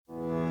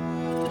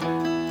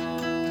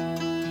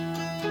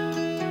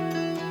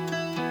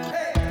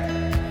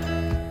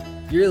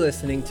You're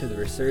listening to the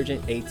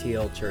Resurgent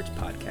ATL Church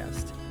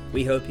podcast.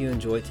 We hope you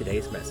enjoy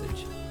today's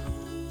message.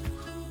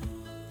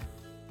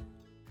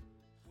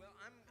 Well,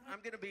 I'm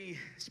going to be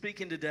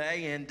speaking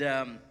today, and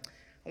I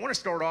want to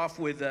start off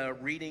with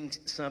reading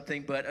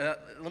something, but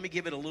let me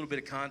give it a little bit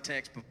of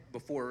context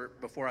before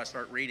I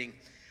start reading.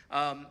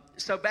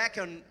 So back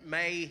on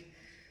May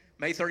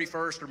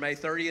 31st or May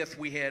 30th,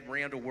 we had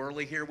Randall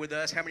Worley here with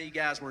us. How many of you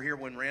guys were here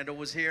when Randall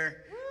was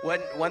here?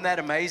 Wasn't that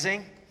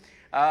amazing?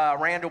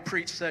 Randall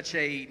preached such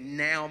a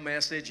now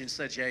message and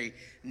such a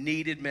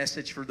needed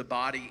message for the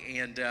body,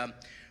 and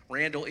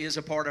Randall is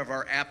a part of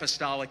our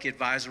Apostolic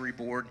Advisory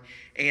Board.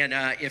 And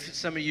if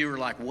some of you are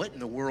like, what in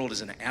the world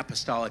is an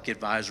Apostolic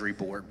Advisory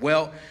Board?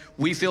 Well,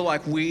 we feel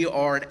like we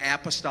are an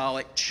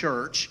apostolic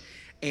church,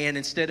 and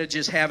instead of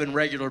just having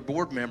regular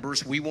board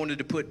members, we wanted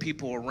to put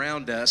people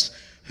around us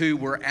who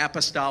were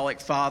apostolic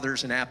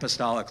fathers and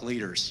apostolic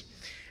leaders.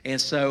 And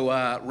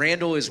so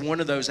Randall is one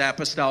of those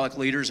apostolic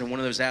leaders and one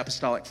of those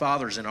apostolic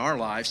fathers in our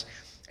lives.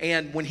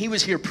 And when he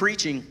was here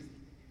preaching,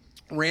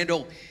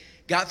 Randall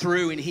got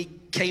through and he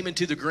came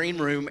into the green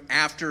room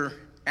after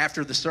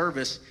the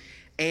service,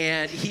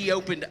 and he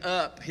opened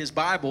up his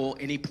Bible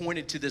and he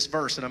pointed to this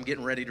verse, and I'm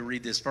getting ready to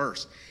read this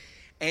verse.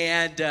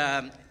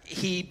 And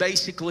he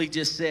basically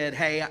just said,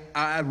 hey,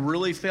 I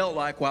really felt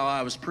like while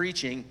I was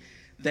preaching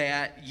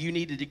that you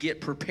needed to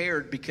get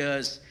prepared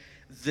because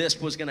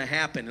this was going to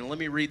happen. And let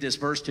me read this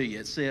verse to you.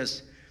 It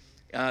says,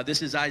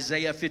 this is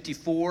Isaiah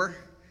 54,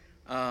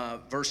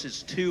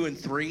 verses 2 and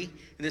 3. And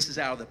this is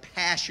out of the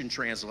Passion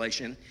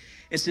Translation.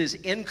 It says,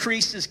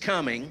 increase is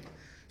coming,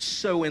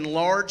 so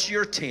enlarge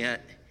your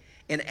tent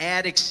and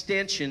add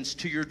extensions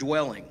to your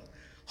dwelling.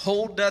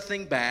 Hold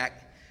nothing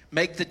back.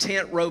 Make the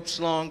tent ropes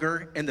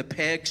longer and the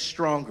pegs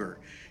stronger.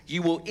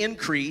 You will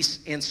increase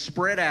and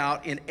spread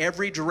out in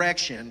every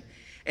direction,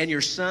 and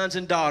your sons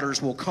and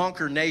daughters will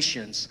conquer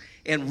nations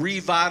and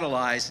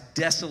revitalize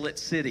desolate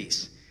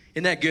cities.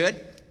 Isn't that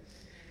good?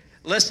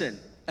 Listen,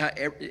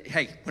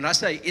 hey, when I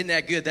say isn't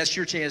that good, that's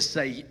your chance to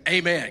say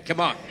amen. Come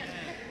on.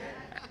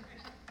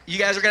 You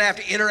guys are going to have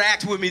to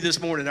interact with me this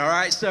morning, all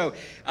right? So,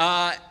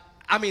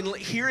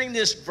 hearing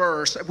this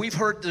verse, we've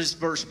heard this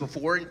verse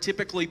before, and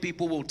typically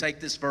people will take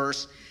this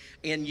verse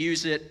and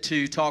use it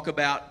to talk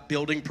about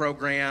building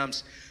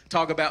programs,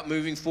 talk about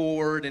moving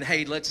forward, and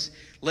hey, let's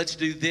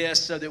do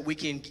this so that we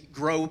can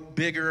grow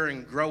bigger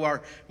and grow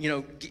our,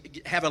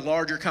 have a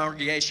larger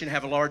congregation,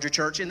 have a larger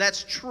church. And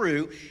that's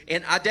true,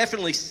 and I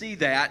definitely see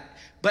that,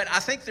 but I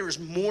think there's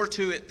more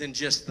to it than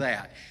just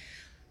that.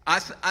 I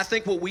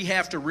think what we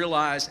have to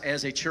realize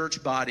as a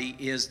church body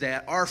is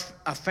that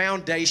a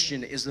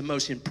foundation is the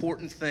most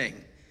important thing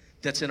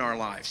that's in our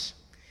lives.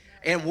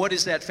 And what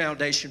is that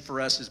foundation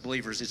for us as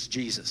believers? It's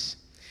Jesus.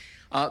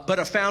 But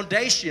a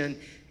foundation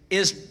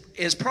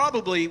is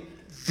probably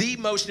the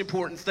most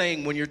important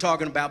thing when you're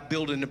talking about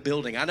building a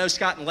building. I know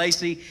Scott and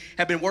Lacey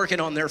have been working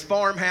on their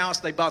farmhouse.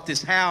 They bought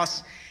this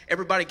house.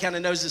 Everybody kind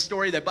of knows the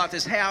story. They bought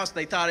this house.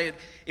 They thought it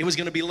was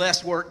going to be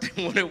less work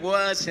than what it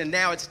was, and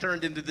now it's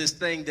turned into this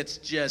thing that's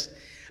just,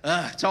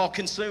 it's all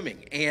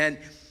consuming. And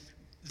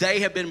they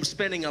have been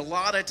spending a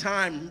lot of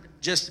time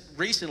just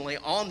recently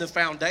on the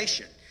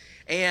foundation.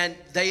 And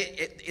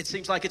it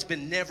seems like it's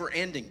been never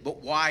ending.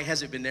 But why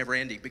has it been never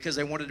ending? Because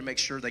they wanted to make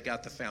sure they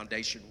got the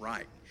foundation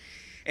right.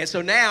 And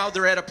so now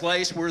they're at a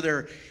place where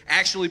they're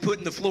actually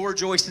putting the floor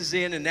joists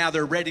in, and now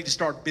they're ready to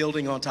start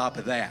building on top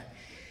of that.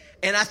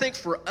 And I think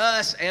for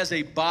us as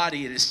a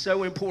body, it is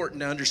so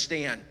important to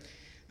understand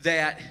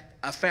that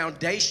a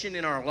foundation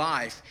in our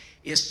life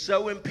is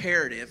so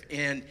imperative.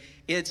 And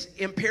it's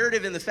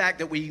imperative in the fact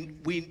that we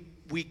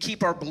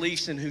keep our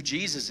beliefs in who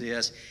Jesus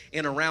is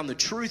and around the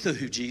truth of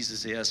who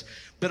Jesus is,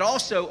 but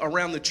also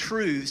around the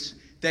truths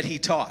that he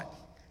taught.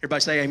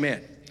 Everybody say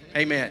amen.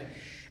 Amen.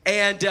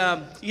 And,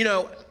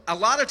 a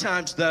lot of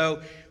times,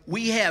 though,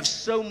 we have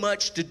so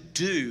much to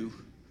do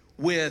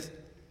with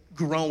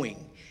growing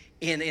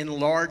and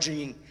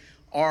enlarging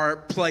our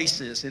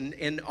places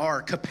and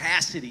our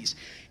capacities.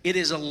 It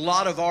is a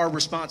lot of our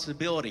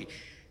responsibility.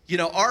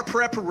 Our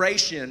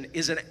preparation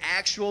is an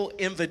actual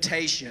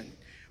invitation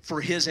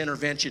for his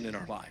intervention in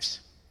our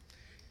lives.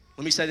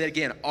 Let me say that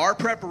again. Our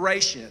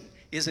preparation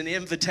is an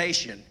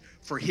invitation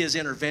for his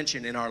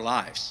intervention in our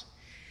lives.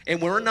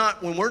 And when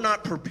we're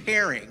not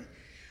preparing,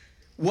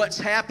 what's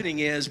happening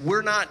is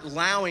we're not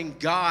allowing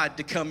God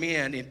to come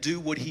in and do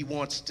what he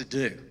wants to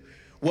do.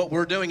 What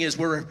we're doing is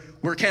we're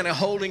kind of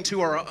holding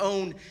to our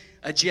own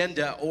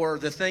agenda or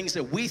the things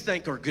that we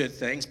think are good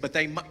things, but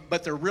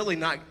they're really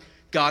not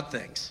God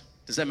things.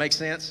 Does that make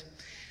sense?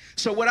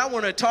 So what I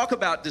want to talk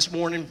about this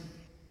morning,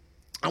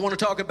 I want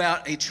to talk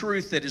about a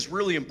truth that is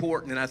really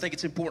important, and I think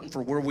it's important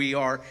for where we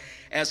are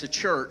as a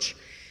church,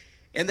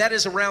 and that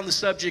is around the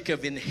subject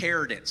of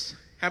inheritance.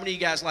 How many of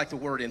you guys like the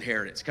word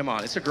inheritance? Come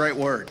on, it's a great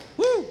word.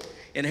 Woo!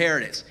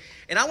 Inheritance.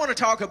 And I want to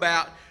talk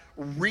about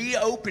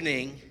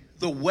reopening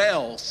the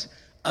wells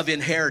of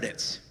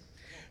inheritance.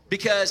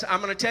 Because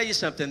I'm going to tell you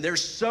something.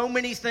 There's so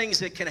many things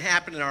that can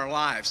happen in our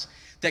lives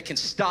that can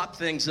stop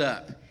things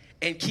up.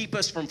 and keep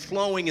us from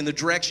flowing in the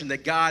direction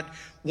that God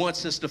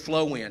wants us to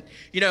flow in.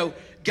 You know,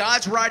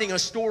 God's writing a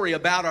story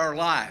about our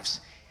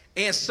lives.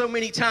 And so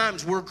many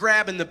times we're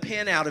grabbing the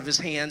pen out of his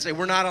hands and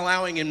we're not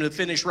allowing him to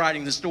finish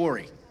writing the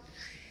story.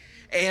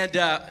 And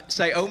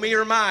say, oh, me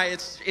or my,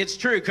 it's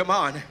true, come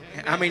on.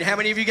 I mean, how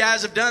many of you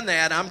guys have done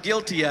that? I'm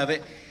guilty of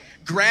it.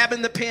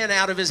 Grabbing the pen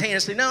out of his hand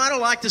and say, no, I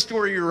don't like the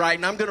story you're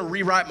writing. I'm going to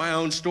rewrite my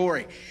own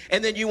story.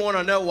 And then you want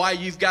to know why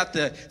you've got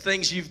the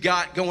things you've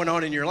got going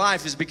on in your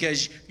life is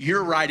because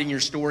you're writing your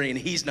story and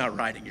he's not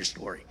writing your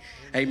story.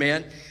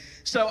 Amen.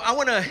 So I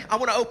want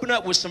to open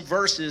up with some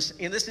verses,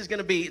 and this is going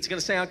to be, it's going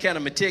to sound kind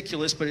of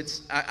meticulous,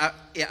 but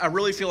I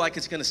really feel like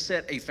it's going to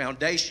set a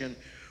foundation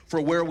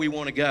for where we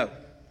want to go.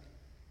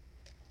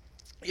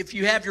 If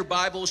you have your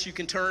Bibles, you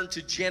can turn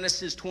to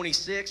Genesis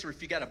 26, or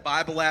if you got a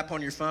Bible app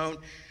on your phone,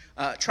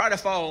 try to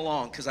follow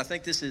along because I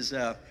think this is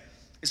going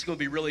to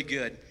be really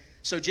good.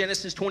 So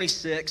Genesis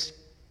 26,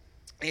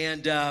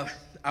 and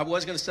I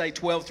was going to say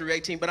 12 through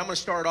 18, but I'm going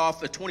to start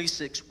off at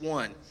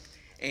 26:1.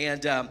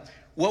 And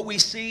what we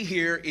see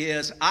here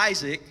is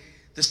Isaac,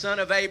 the son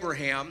of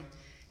Abraham.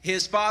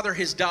 His father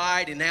has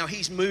died, and now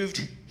he's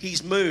moved,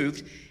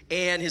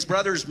 and his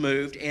brothers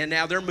moved, and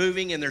now they're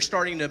moving, and they're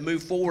starting to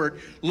move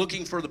forward,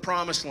 looking for the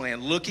promised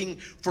land, looking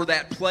for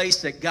that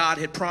place that God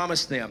had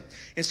promised them.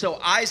 And so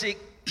Isaac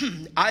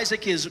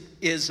is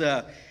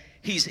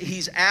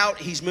he's out,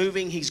 he's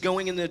moving, he's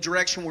going in the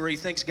direction where he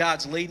thinks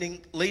God's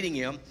leading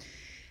him.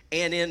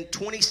 And in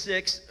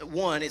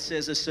 26:1, it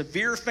says, a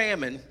severe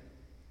famine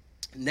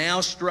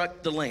now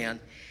struck the land,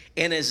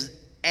 and as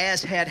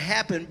had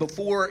happened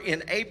before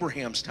in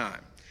Abraham's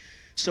time.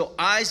 So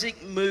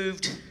Isaac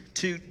moved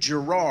to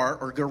Gerar,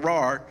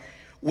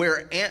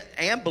 where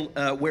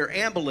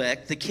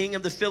Amalek, the king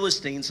of the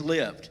Philistines,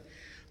 lived.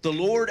 The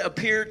Lord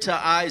appeared to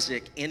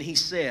Isaac, and he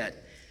said,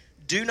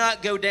 do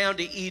not go down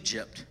to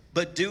Egypt,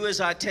 but do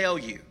as I tell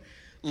you.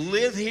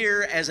 Live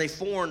here as a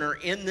foreigner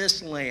in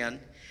this land,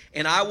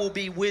 and I will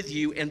be with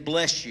you and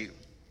bless you.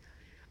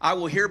 I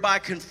will hereby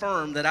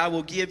confirm that I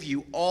will give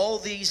you all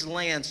these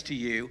lands to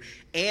you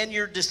and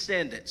your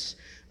descendants,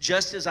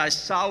 just as I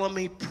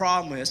solemnly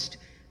promised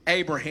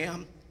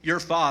Abraham, your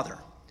father.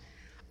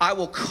 I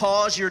will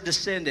cause your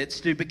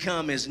descendants to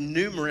become as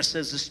numerous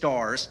as the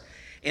stars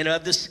and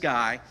of the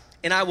sky,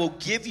 and I will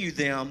give you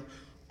them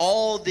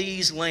all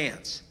these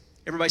lands.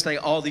 Everybody say,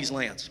 all these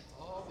lands.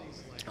 All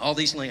these lands. All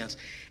these lands.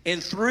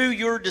 And through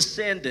your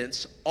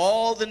descendants,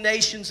 all the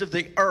nations of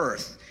the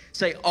earth,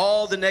 say,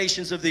 all the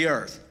nations of the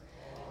earth,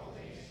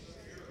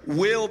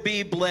 will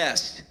be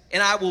blessed.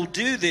 And I will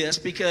do this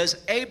because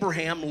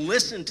Abraham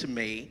listened to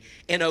me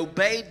and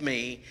obeyed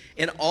me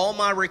in all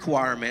my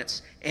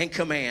requirements and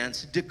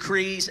commands,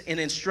 decrees, and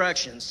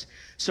instructions.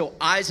 So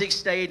Isaac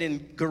stayed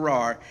in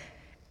Gerar,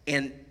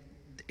 and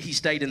he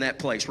stayed in that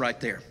place right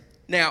there.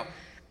 Now,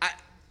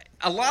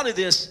 a lot of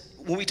this,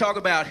 when we talk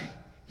about,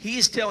 he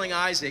is telling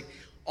Isaac,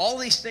 all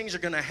these things are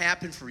going to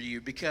happen for you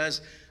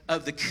because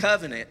of the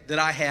covenant that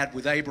I had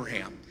with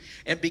Abraham.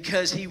 And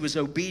because he was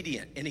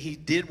obedient and he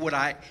did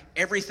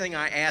everything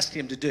I asked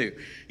him to do.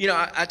 You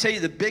know, I tell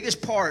you, the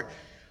biggest part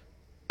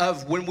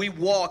of when we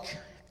walk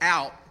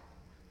out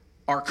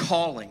our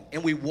calling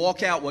and we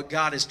walk out what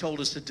God has told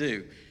us to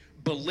do,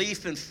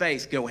 belief and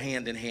faith go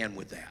hand in hand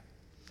with that.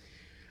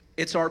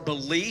 It's our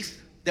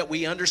belief that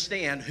we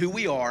understand who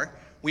we are.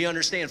 We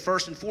understand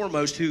first and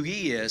foremost who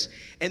he is.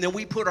 And then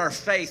we put our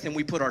faith and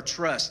we put our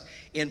trust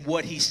in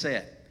what he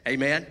said.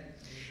 Amen?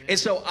 And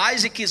so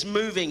Isaac is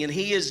moving, and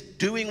he is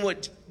doing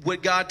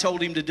what God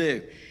told him to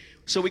do.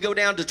 So we go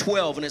down to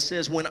 12, and it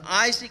says, when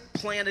Isaac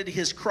planted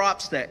his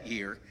crops that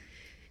year,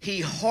 he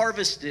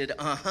harvested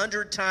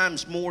 100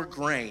 times more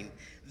grain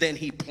than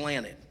he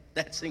planted.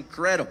 That's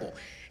incredible.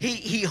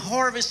 He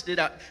harvested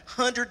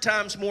 100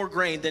 times more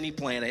grain than he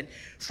planted,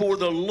 for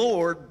the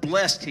Lord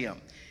blessed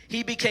him.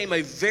 He became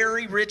a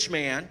very rich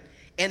man,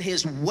 and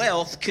his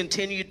wealth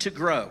continued to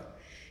grow.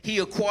 He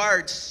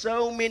acquired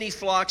so many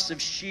flocks of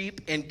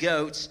sheep and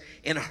goats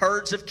and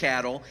herds of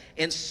cattle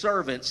and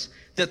servants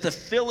that the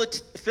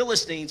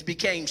Philistines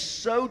became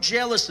so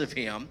jealous of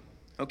him,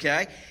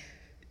 okay?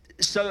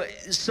 So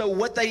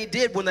what they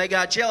did when they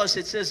got jealous,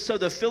 it says, so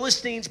the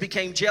Philistines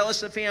became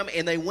jealous of him,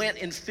 and they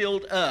went and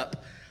filled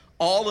up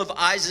all of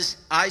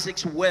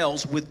Isaac's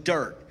wells with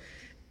dirt.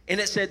 And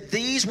it said,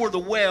 these were the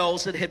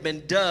wells that had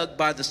been dug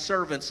by the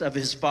servants of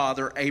his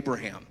father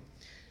Abraham.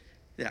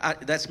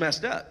 That's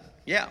messed up,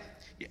 yeah.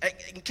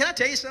 Can I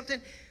tell you something?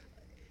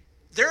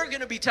 There are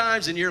going to be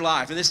times in your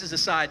life, and this is a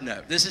side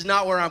note. This is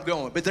not where I'm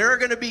going, but there are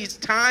going to be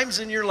times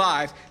in your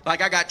life,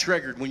 like I got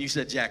triggered when you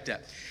said jacked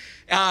up.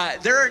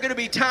 There are going to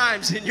be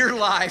times in your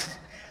life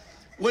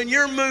when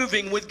you're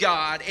moving with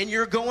God and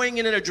you're going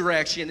in a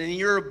direction and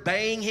you're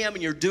obeying him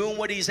and you're doing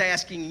what he's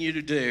asking you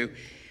to do,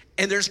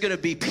 and there's going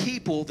to be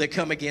people that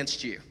come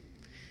against you.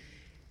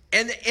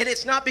 And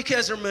it's not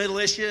because they're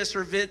malicious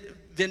or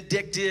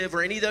vindictive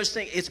or any of those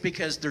things. It's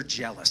because they're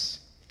jealous.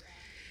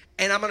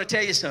 And I'm going to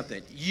tell you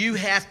something. You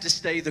have to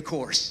stay the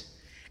course.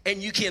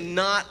 And you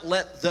cannot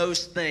let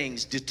those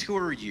things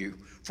deter you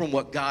from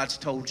what God's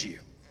told you.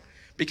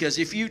 Because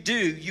if you do,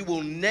 you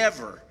will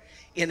never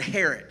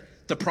inherit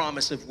the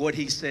promise of what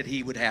he said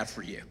he would have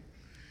for you.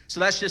 So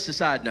that's just a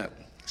side note.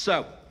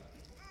 So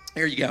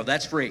there you go.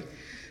 That's free.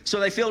 So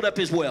they filled up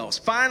his wells.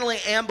 Finally,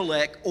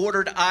 Abimelech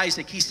ordered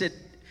Isaac. He said,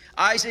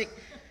 Isaac,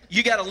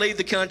 you got to leave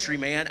the country,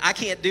 man. I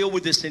can't deal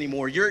with this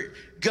anymore.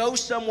 Go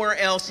somewhere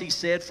else, he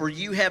said, for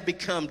you have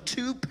become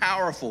too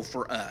powerful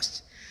for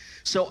us.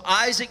 So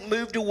Isaac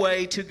moved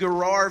away to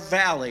Gerar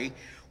Valley,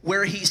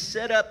 where he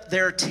set up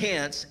their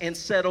tents and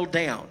settled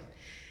down.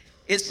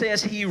 It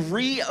says he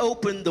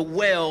reopened the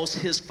wells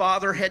his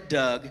father had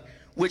dug,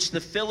 which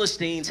the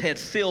Philistines had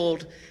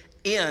filled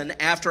in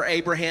after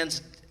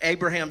Abraham's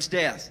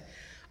death.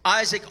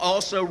 Isaac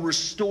also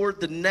restored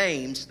the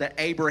names that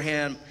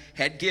Abraham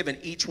had given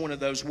each one of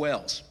those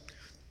wells.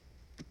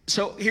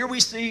 So here we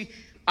see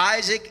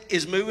Isaac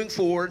is moving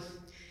forward.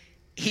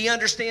 He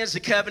understands the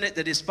covenant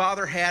that his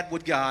father had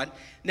with God.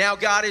 Now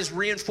God is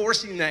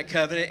reinforcing that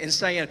covenant and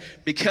saying,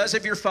 because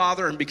of your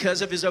father and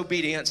because of his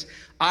obedience,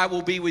 I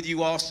will be with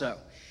you also.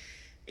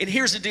 And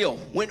here's the deal.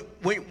 When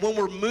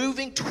we're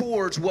moving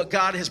towards what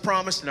God has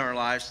promised in our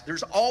lives,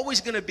 there's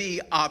always going to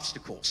be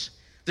obstacles.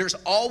 There's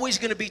always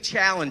going to be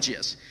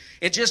challenges.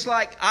 And just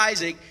like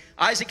Isaac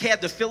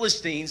had the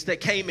Philistines that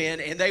came in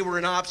and they were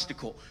an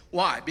obstacle.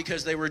 Why?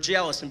 Because they were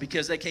jealous and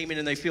because they came in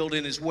and they filled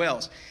in his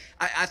wells.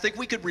 I think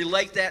we could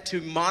relate that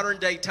to modern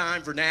day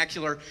time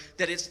vernacular,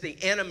 that it's the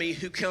enemy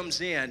who comes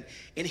in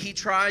and he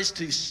tries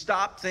to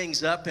stop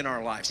things up in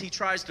our lives. He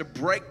tries to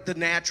break the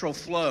natural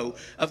flow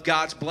of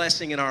God's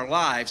blessing in our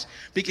lives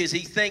because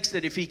he thinks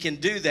that if he can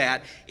do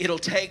that, it'll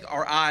take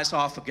our eyes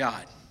off of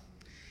God.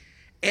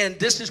 And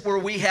this is where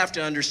we have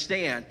to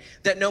understand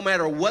that no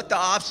matter what the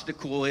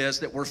obstacle is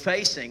that we're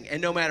facing,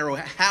 and no matter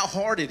how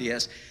hard it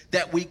is,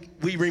 that we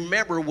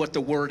remember what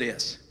the word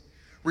is.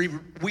 We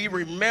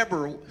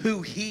remember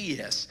who he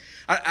is.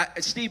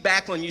 Steve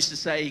Backlund used to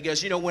say, he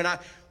goes, when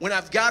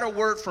I've got a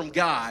word from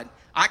God,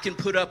 I can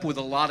put up with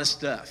a lot of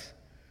stuff.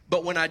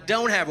 But when I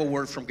don't have a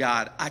word from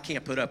God, I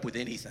can't put up with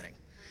anything.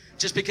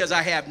 Just because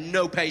I have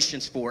no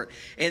patience for it.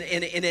 And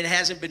it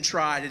hasn't been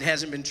tried. It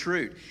hasn't been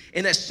true.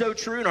 And that's so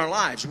true in our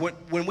lives.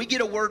 When we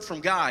get a word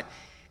from God,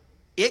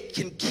 it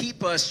can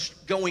keep us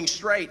going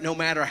straight no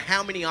matter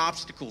how many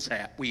obstacles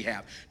we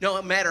have.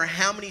 No matter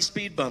how many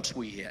speed bumps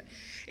we hit.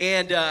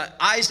 And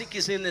Isaac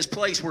is in this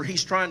place where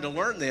he's trying to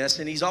learn this.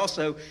 And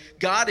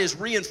God is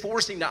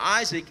reinforcing to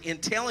Isaac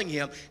and telling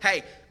him,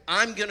 hey,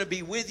 I'm going to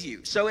be with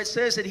you. So it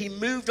says that he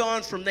moved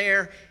on from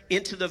there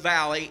into the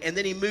valley, and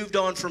then he moved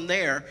on from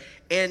there,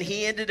 and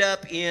he ended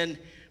up in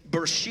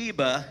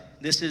Beersheba.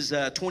 This is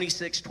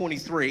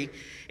 26:23.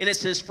 And it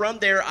says, from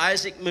there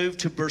Isaac moved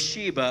to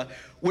Beersheba,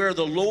 where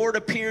the Lord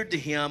appeared to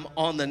him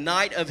on the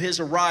night of his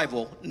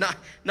arrival. Not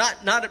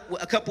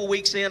a couple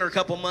weeks in or a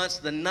couple months,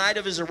 the night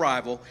of his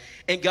arrival.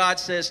 And God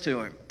says to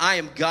him,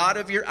 I'm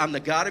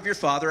the God of your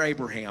father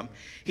Abraham.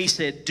 He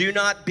said, do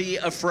not be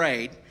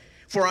afraid,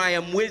 for I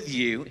am with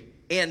you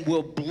and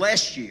will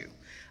bless you.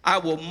 I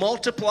will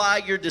multiply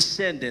your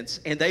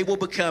descendants, and they will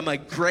become a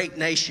great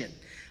nation.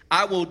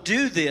 I will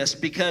do this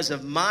because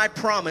of my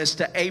promise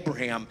to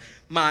Abraham,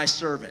 my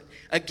servant.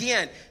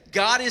 Again,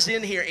 God is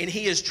in here, and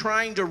he is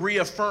trying to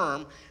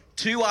reaffirm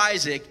to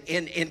Isaac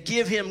and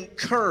give him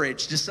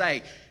courage to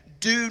say,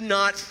 do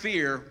not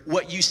fear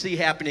what you see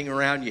happening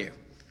around you,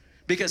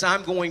 because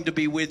I'm going to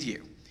be with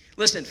you.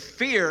 Listen,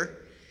 fear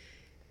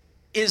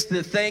is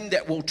the thing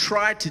that will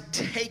try to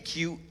take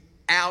you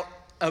out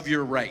of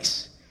your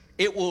race.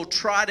 It will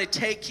try to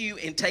take you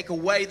and take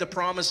away the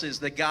promises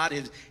that God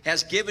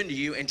has given to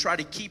you and try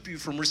to keep you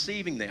from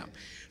receiving them.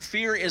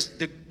 Fear is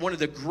one of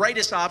the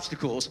greatest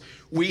obstacles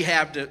we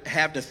have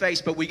to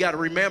face, but we got to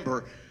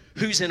remember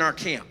who's in our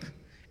camp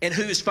and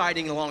who's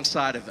fighting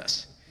alongside of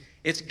us.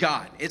 It's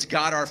God. It's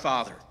God our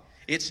Father.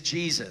 It's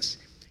Jesus.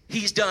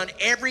 He's done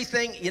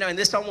everything, and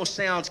this almost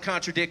sounds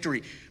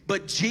contradictory,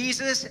 but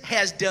Jesus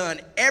has done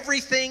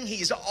everything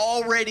he's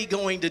already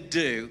going to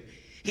do.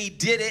 He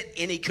did it,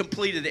 and he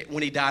completed it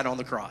when he died on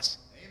the cross.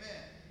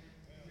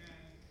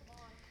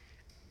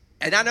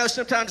 And I know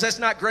sometimes that's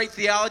not great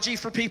theology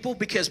for people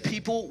because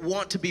people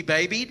want to be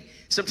babied.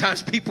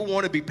 Sometimes people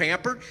want to be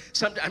pampered,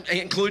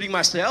 including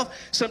myself.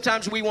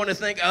 Sometimes we want to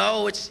think,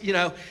 it's,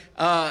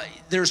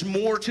 there's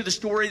more to the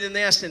story than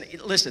this. And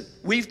listen,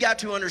 we've got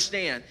to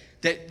understand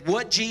that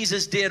what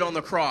Jesus did on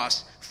the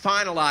cross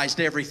finalized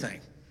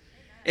everything.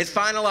 It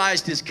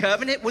finalized his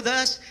covenant with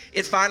us.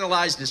 It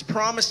finalized his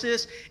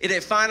promises. It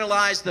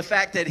finalized the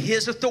fact that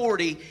his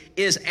authority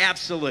is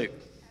absolute.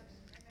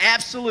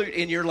 Absolute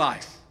in your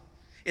life.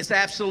 It's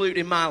absolute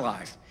in my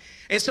life.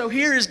 And so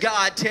here is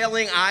God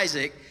telling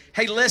Isaac,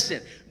 hey,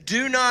 listen,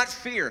 do not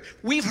fear.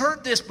 We've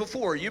heard this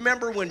before. You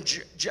remember when,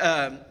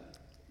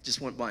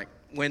 just went blank,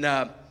 when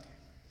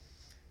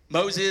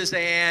Moses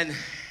and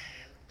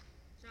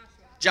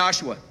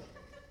Joshua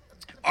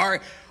are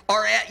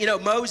at,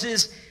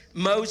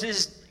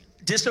 Moses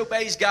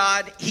disobeys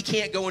God. He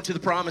can't go into the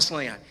promised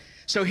land.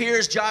 So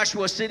here's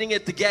Joshua sitting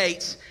at the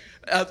gates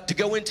to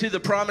go into the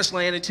promised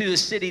land, into the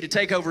city, to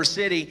take over a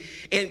city.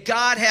 And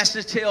God has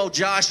to tell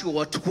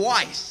Joshua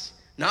twice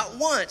Not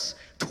once,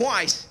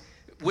 twice,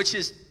 which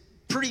is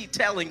pretty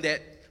telling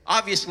that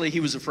obviously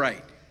he was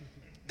afraid.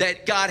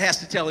 That God has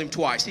to tell him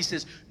twice. He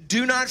says,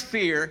 do not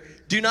fear,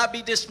 do not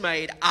be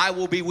dismayed, I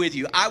will be with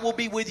you. I will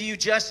be with you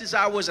just as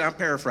I was, I'm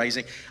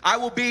paraphrasing, I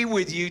will be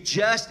with you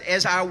just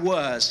as I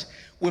was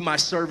with my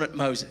servant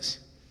Moses.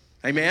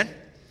 Amen?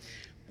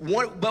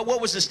 But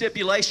what was the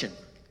stipulation?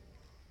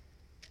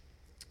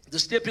 The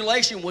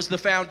stipulation was the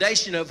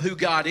foundation of who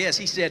God is.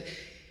 He said,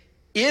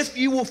 if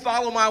you will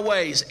follow my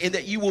ways and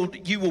that you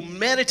will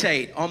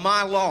meditate on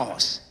my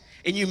laws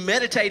and you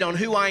meditate on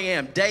who I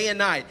am day and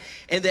night,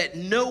 and that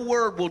no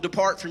word will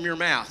depart from your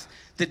mouth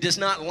that does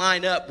not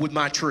line up with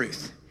my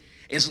truth.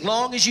 As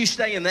long as you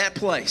stay in that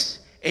place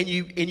and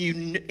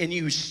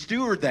you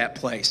steward that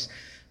place,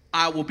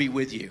 I will be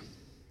with you.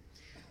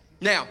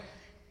 Now,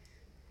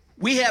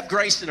 we have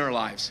grace in our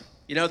lives.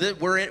 You know, that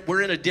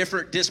we're in a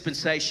different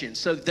dispensation.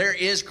 So there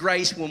is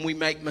grace when we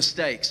make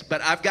mistakes.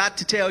 But I've got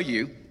to tell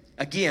you,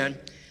 again,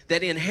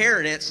 that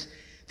inheritance,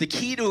 the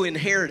key to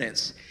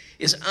inheritance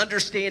is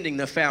understanding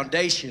the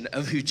foundation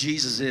of who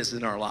Jesus is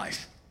in our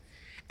life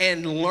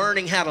and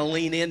learning how to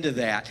lean into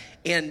that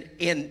and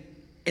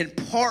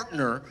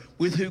partner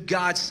with who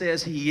God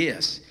says he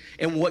is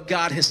and what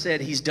God has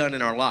said he's done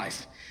in our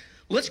life.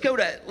 Let's go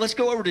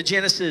over to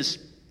Genesis.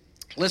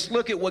 Let's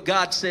look at what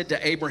God said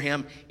to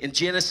Abraham in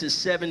Genesis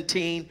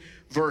 17,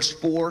 verse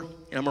 4. And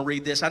I'm going to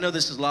read this. I know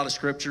this is a lot of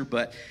scripture,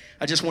 but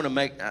I just want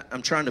to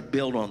I'm trying to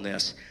build on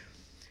this.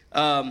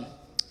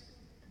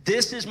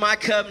 This is my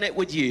covenant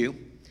with you.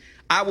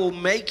 I will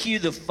make you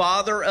the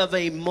father of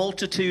a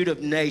multitude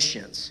of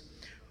nations.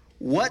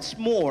 What's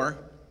more,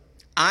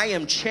 I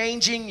am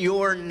changing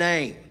your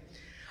name.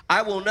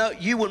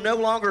 You will no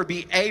longer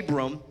be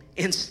Abram.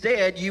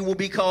 Instead, you will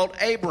be called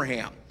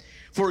Abraham.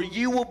 For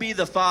you will be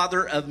the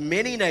father of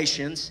many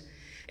nations,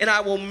 and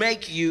I will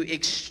make you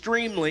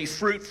extremely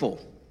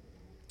fruitful.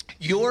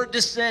 Your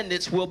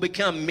descendants will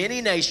become many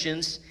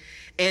nations,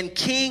 and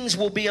kings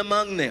will be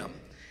among them.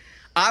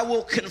 I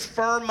will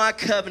confirm my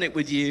covenant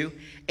with you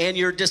and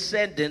your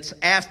descendants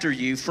after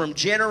you from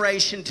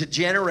generation to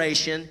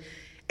generation,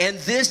 and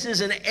this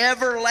is an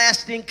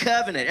everlasting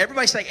covenant.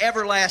 Everybody say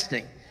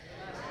everlasting.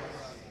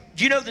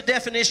 Do you know the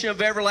definition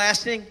of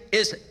everlasting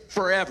is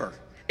forever?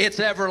 It's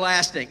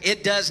everlasting.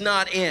 It does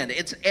not end.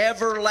 It's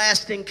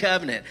everlasting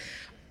covenant.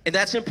 And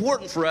that's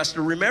important for us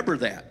to remember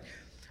that.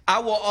 I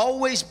will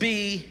always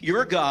be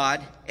your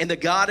God and the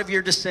God of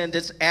your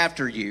descendants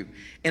after you.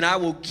 And I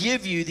will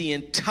give you the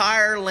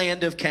entire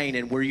land of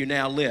Canaan where you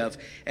now live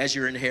as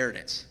your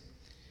inheritance.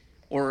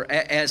 Or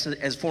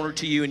as foreign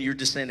to you and your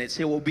descendants.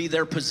 It will be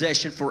their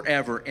possession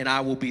forever, and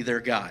I will be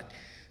their God.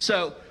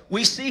 So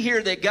we see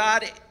here that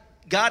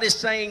God is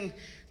saying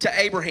to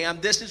Abraham,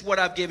 this is what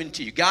I've given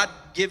to you. God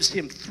gives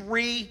him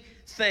three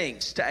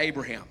things to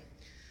Abraham: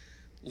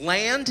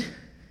 land,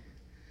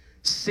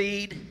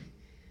 seed,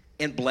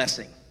 and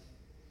blessing.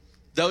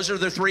 Those are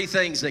the three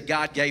things that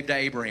God gave to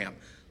Abraham: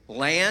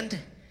 land,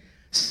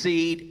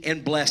 seed,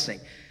 and blessing.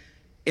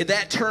 And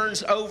that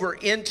turns over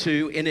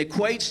into and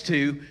equates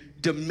to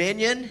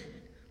dominion,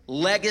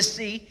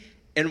 legacy,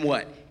 and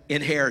what?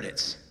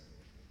 Inheritance.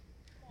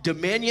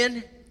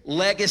 Dominion,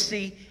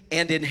 legacy,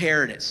 and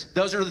inheritance.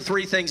 Those are the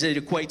three things that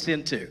it equates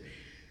into.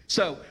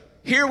 So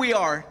here we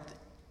are.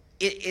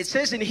 It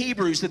says in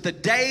Hebrews that the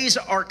days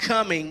are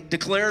coming,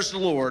 declares the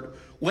Lord,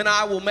 when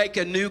I will make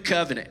a new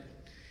covenant.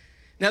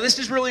 Now this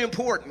is really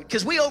important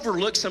because we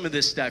overlook some of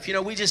this stuff. You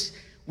know, we just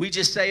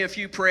say a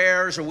few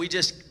prayers, or we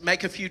just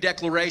make a few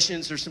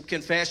declarations or some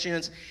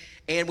confessions,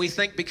 and we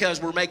think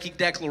because we're making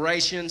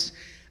declarations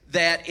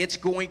that it's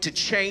going to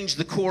change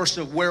the course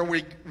of where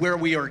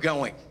we are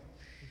going.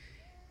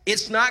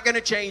 It's not going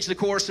to change the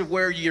course of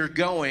where you're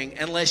going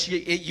unless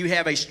you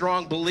have a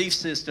strong belief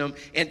system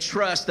and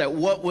trust that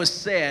what was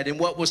said and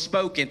what was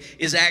spoken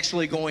is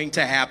actually going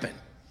to happen.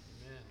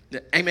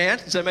 Amen?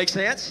 Does that make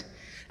sense?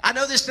 I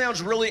know this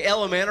sounds really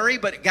elementary,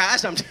 but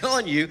guys, I'm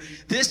telling you,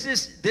 this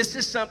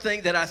is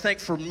something that I think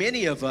for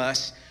many of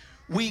us,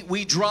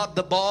 we drop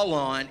the ball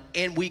on,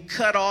 and we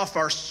cut off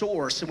our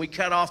source and we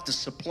cut off the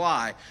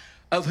supply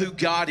of who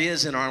God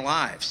is in our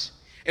lives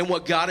and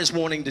what God is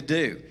wanting to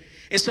do.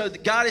 And so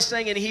God is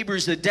saying in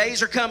Hebrews, the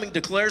days are coming,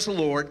 declares the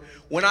Lord,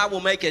 when I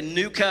will make a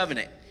new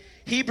covenant.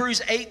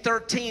 Hebrews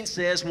 8:13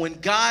 says, when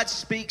God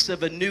speaks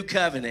of a new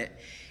covenant,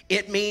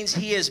 it means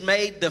he has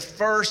made the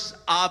first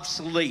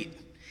obsolete.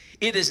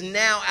 It is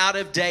now out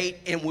of date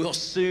and will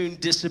soon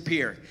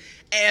disappear.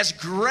 As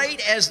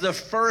great as the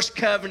first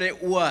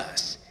covenant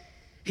was,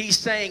 he's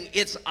saying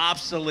it's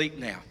obsolete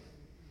now.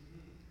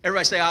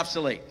 Everybody say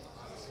obsolete.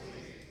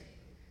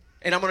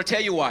 And I'm going to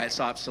tell you why it's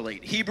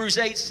obsolete. Hebrews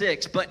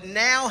 8:6, but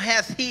now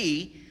hath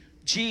he,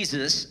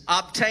 Jesus,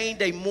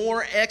 obtained a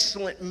more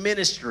excellent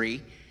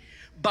ministry,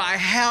 by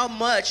how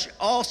much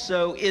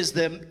also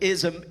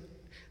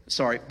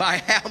by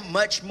how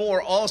much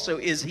more also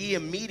is he a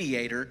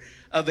mediator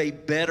of a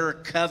better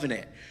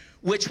covenant,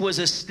 which was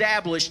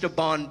established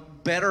upon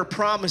better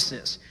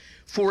promises.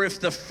 For if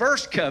the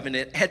first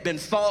covenant had been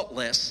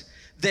faultless,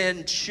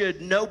 then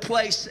should no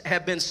place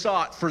have been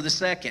sought for the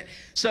second.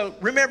 So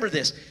remember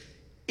this.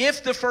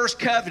 If the first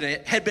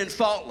covenant had been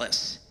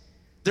faultless,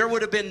 there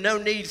would have been no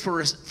need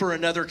for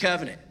another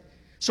covenant.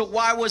 So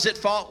why was it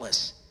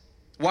faultless?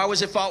 Why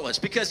was it faultless?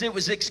 Because it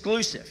was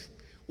exclusive.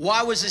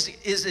 Why was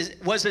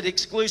it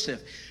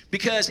exclusive?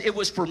 Because it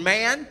was for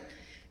man.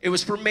 It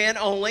was for man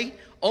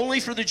only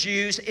for the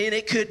Jews, and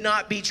it could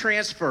not be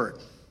transferred.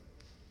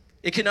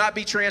 It could not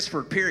be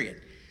transferred,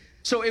 period.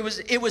 So it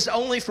was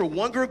only for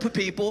one group of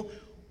people,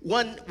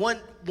 one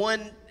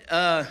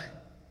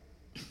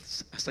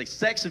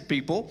sex of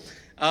people,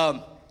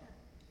 and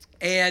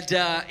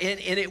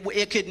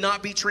it could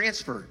not be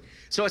transferred.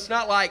 So it's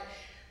not like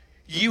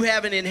you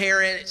have an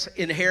inheritance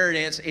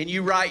and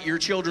you write your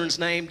children's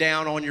name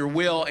down on your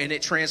will and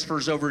it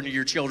transfers over into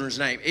your children's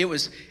name. It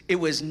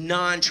was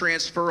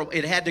non-transferable.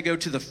 It had to go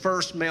to the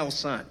first male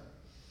son,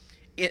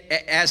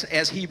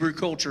 as Hebrew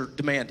culture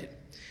demanded.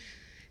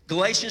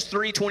 Galatians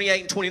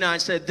 3:28 and 29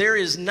 said, there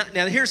is not,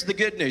 now here's the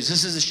good news.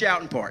 This is the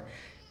shouting part.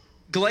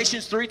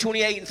 Galatians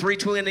 3:28 and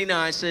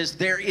 3:29 says,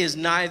 there is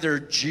neither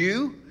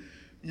Jew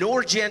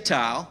nor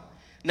Gentile,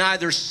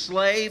 neither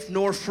slave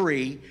nor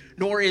free,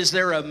 nor is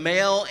there a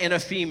male and a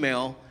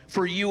female,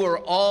 for you are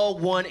all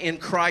one in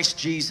Christ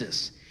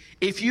Jesus.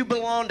 If you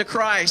belong to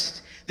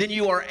Christ, then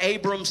you are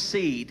Abram's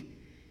seed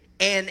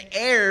and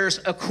heirs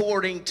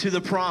according to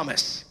the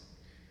promise.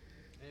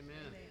 Amen.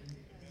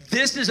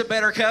 This is a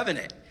better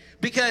covenant.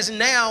 Because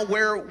now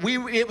where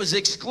it was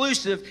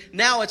exclusive,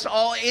 now it's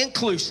all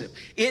inclusive.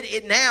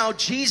 Now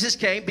Jesus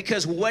came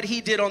because what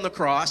he did on the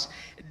cross,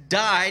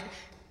 died,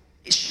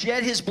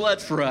 shed his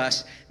blood for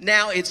us.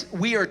 Now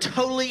we are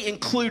totally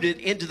included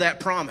into that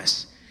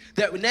promise.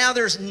 That now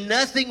there's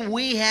nothing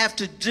we have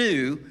to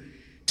do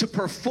to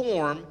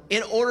perform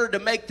in order to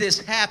make this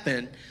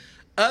happen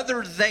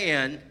other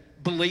than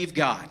believe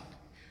God,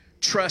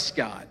 trust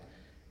God,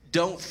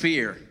 don't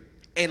fear,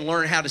 and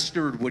learn how to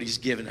steward what he's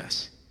given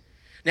us.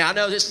 Now, I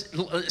know this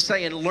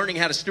saying learning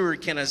how to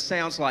steward kind of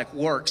sounds like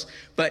works,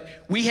 but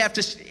we have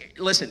to,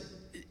 listen,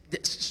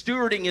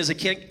 stewarding is a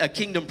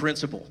kingdom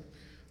principle.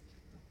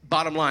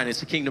 Bottom line,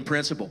 it's a kingdom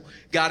principle.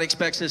 God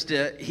expects us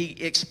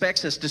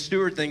to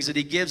steward things that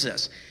he gives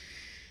us.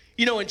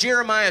 You know, in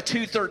Jeremiah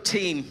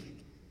 2:13,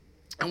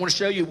 I want to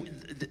show you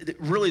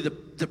really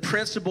the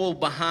principle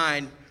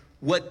behind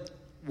what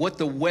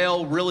the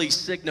well really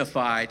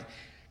signified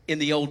in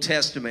the Old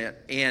Testament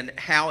and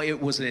how it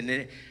was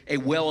a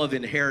well of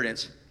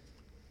inheritance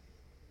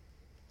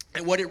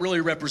and what it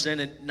really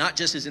represented, not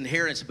just as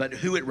inheritance, but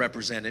who it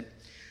represented.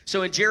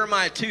 So in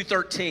Jeremiah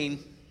 2:13,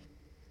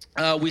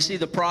 we see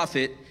the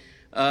prophet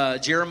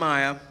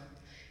Jeremiah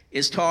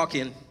is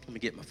talking. Let me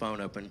get my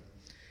phone open.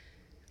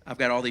 I've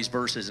got all these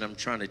verses and I'm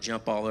trying to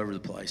jump all over the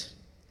place.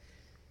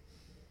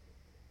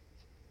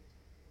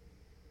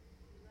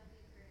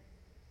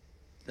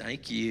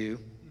 Thank you.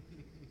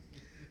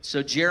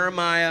 So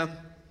Jeremiah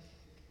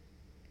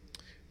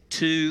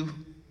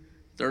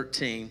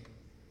 2:13.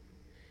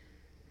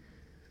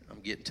 I'm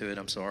getting to it,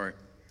 I'm sorry.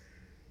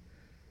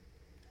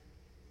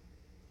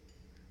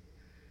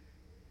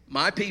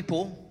 My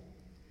people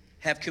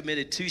have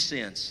committed two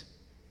sins.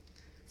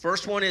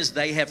 First one is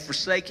they have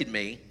forsaken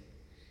me,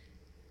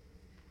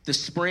 the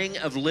spring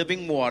of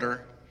living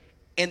water,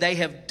 and they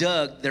have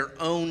dug their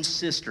own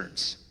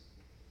cisterns.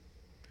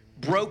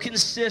 Broken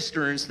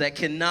cisterns that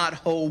cannot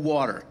hold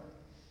water.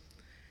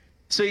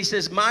 So he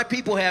says, my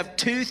people have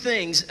two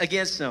things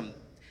against them.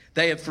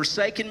 They have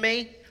forsaken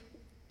me,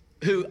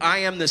 who I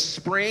am the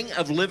spring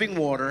of living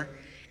water.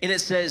 And it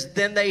says,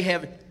 then they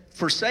have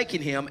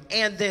forsaken him.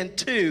 And then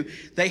two,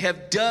 they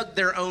have dug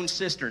their own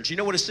cisterns. You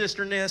know what a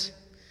cistern is?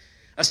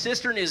 A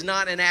cistern is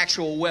not an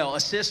actual well. A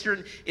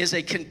cistern is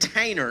a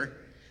container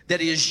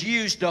that is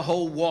used to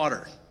hold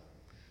water.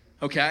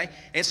 Okay?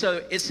 And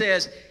so it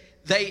says,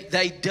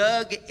 They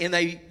dug and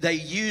they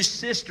used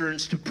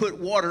cisterns to put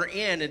water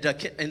in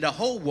and to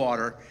hold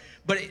water.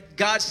 But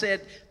God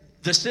said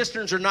the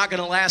cisterns are not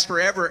going to last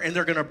forever and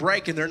they're going to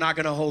break and they're not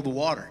going to hold the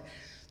water.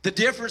 The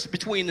difference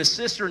between the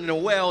cistern and a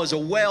well is a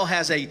well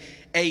has a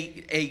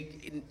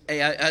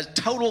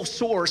total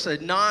source,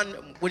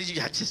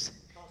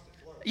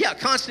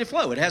 constant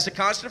flow. It has a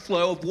constant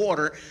flow of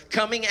water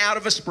coming out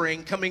of a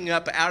spring, coming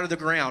up out of the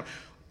ground,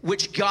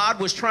 which God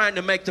was trying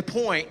to make the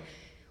point.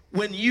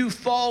 When you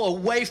fall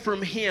away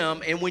from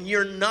him and when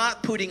you're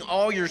not putting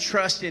all your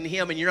trust in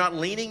him and you're not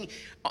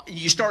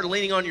you start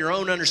leaning on your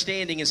own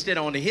understanding instead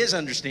onto his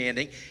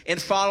understanding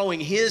and following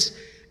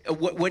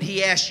what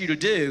he asked you to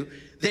do,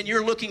 then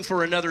you're looking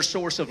for another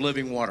source of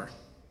living water.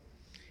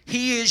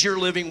 He is your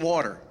living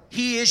water.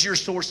 He is your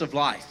source of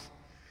life.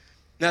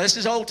 Now, this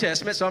is Old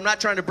Testament, so I'm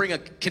not trying to bring a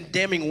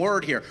condemning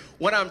word here.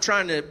 What I'm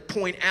trying to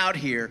point out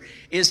here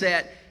is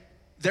that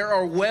there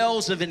are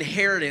wells of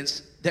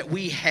inheritance that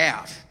we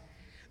have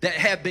that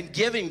have been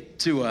given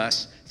to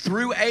us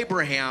through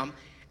Abraham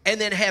and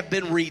then have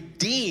been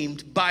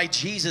redeemed by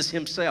Jesus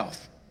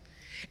himself.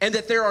 And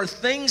that there are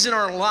things in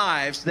our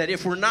lives that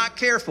if we're not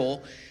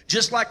careful,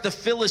 just like the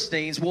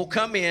Philistines will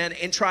come in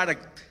and try to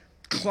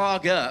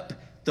clog up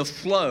the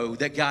flow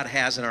that God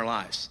has in our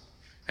lives.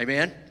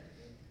 Amen?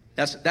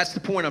 That's the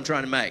point I'm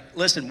trying to make.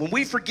 Listen, when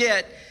we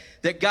forget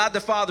that God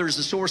the Father is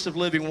the source of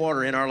living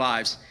water in our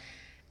lives,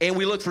 and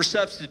we look for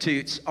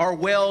substitutes, our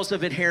wells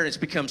of inheritance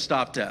become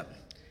stopped up.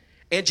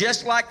 And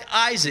just like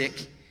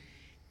Isaac,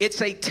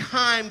 it's a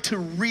time to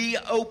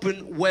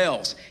reopen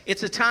wells.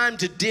 It's a time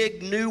to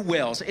dig new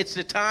wells. It's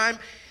a time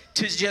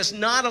to just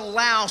not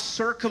allow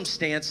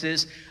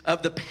circumstances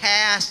of the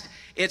past.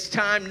 It's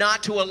time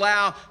not to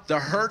allow the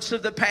hurts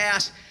of the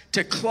past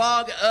to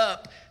clog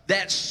up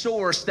that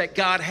source that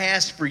God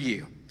has for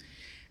you.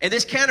 And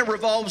this kind of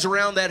revolves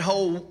around that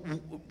whole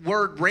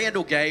word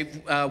Randall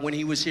gave when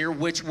he was here,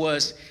 which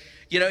was,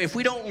 if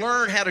we don't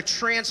learn how to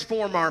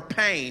transform our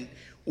pain,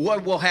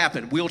 what will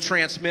happen? We'll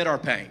transmit our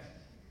pain.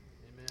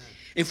 Amen.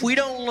 If we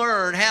don't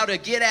learn how to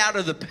get out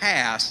of the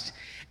past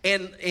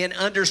and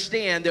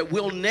understand that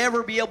we'll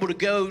never be able to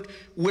go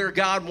where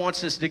God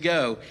wants us to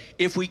go,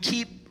 if we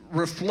keep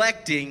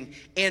reflecting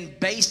and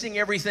basing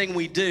everything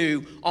we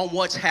do on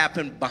what's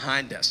happened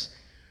behind us.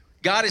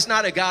 God is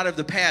not a God of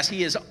the past.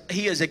 He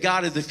is a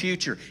God of the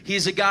future. He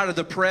is a God of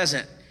the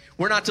present.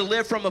 We're not to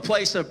live from a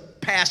place of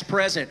past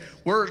present.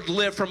 We're to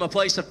live from a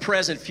place of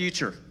present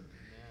future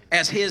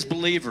as his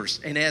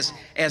believers and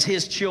as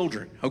his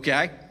children,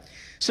 okay?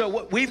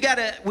 So we've got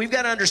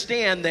to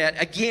understand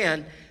that,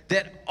 again,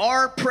 that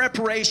our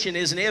preparation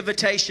is an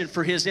invitation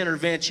for his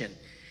intervention.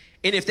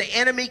 And if the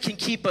enemy can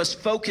keep us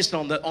focused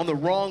on the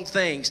wrong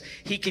things,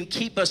 he can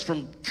keep us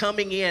from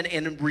coming in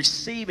and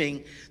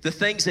receiving the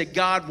things that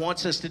God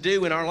wants us to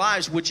do in our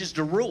lives, which is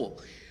to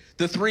rule.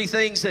 The three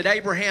things that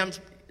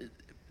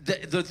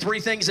the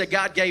three things that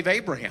God gave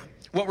Abraham.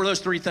 What were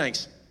those three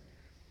things?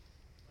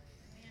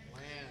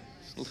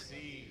 Land,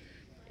 sea.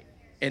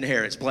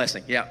 Inheritance,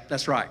 blessing. Yeah,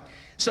 that's right.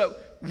 So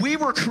we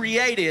were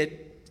created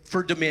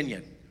for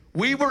dominion.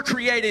 We were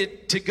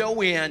created to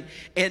go in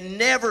and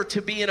never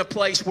to be in a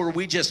place where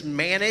we just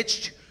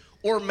managed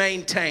or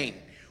maintain.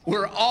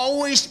 We're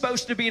always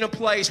supposed to be in a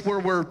place where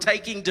we're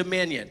taking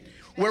dominion,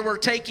 where we're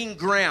taking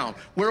ground,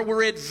 where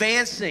we're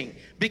advancing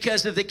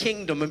because of the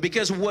kingdom and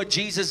because of what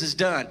Jesus has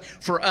done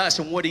for us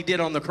and what he did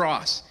on the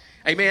cross.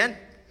 Amen?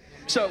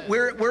 So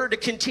we're to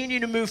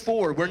continue to move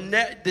forward.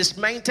 This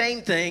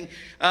maintain thing,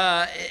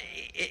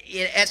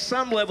 at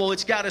some level,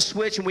 it's got to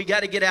switch, and we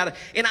got to get out of.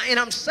 And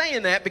I'm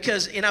saying that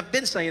because, and I've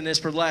been saying this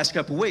for the last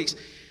couple of weeks.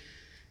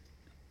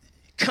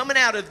 Coming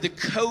out of the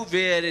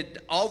COVID and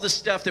all the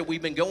stuff that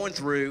we've been going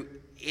through,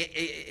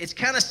 it's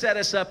kind of set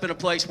us up in a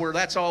place where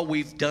that's all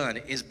we've done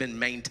is been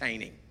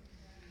maintaining.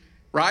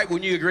 Right?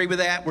 Wouldn't you agree with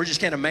that? We're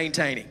just kind of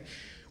maintaining.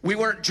 We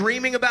weren't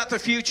dreaming about the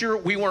future.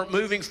 We weren't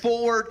moving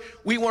forward.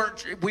 We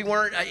weren't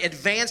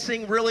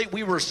advancing, really.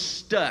 We were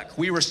stuck.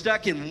 We were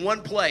stuck in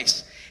one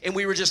place. And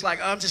we were just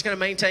like, I'm just going to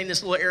maintain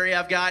this little area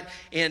I've got,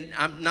 and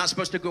I'm not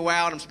supposed to go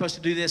out. I'm supposed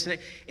to do this.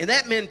 And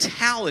that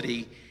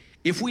mentality,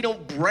 if we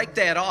don't break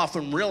that off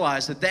and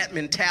realize that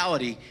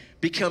mentality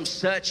becomes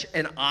such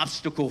an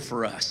obstacle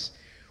for us.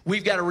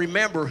 We've got to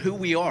remember who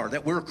we are,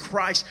 that we're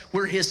Christ,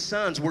 we're his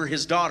sons, we're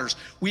his daughters.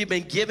 We have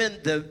been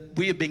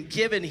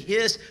given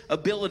his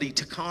ability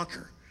to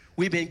conquer.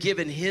 We've been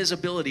given his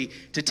ability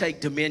to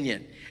take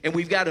dominion, and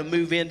we've got to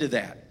move into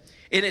that.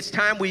 And it's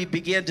time we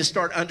begin to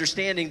start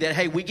understanding that,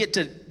 hey, we get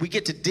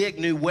to dig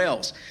new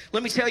wells.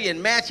 Let me tell you,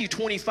 in Matthew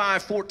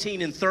 25,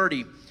 14 and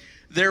 30,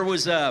 there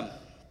was a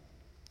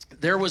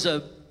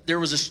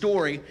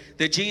story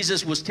that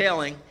Jesus was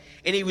telling,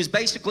 and he was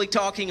basically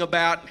talking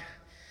about.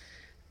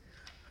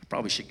 I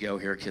probably should go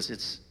here because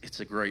it's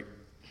a great.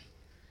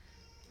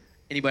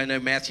 Anybody know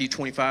Matthew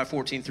 25,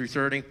 14 through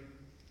 30?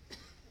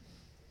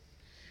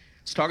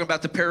 It's talking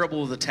about the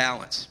parable of the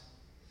talents.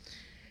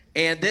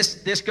 And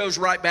this goes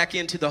right back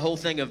into the whole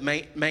thing of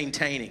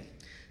maintaining.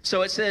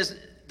 So it says,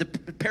 the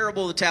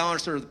parable of the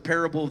talents, or the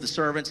parable of the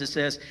servants, it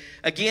says,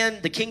 again,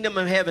 the kingdom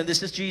of heaven,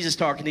 this is Jesus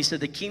talking, he said,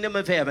 the kingdom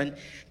of heaven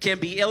can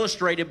be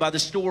illustrated by the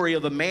story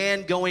of a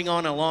man going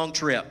on a long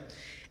trip.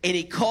 And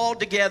he called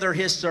together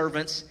his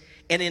servants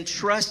and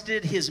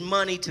entrusted his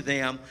money to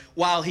them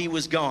while he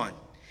was gone.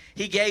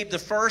 He gave the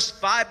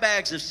first 5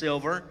 bags of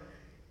silver,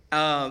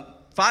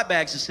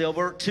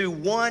 to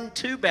one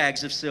 2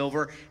 bags of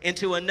silver, and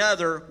to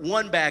another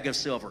 1 bag of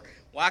silver.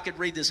 Well, I could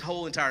read this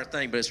whole entire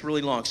thing, but it's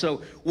really long.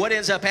 So what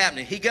ends up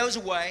happening? He goes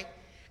away,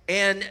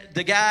 and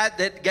the guy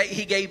that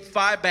he gave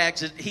 5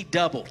 bags, he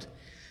doubled.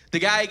 The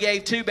guy he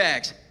gave 2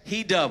 bags,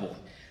 he doubled.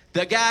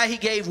 The guy he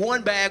gave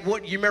 1 bag,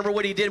 you remember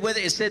what he did with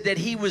it? It said that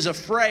he was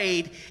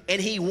afraid, and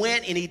he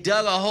went and he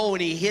dug a hole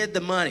and he hid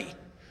the money.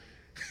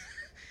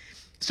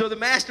 So the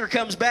master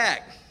comes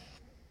back.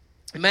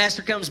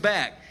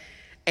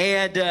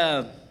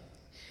 And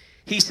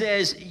he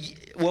says,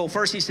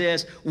 first he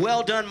says,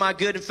 well done, my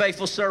good and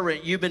faithful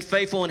servant. You've been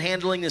faithful in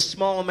handling this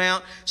small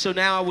amount, so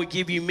now I will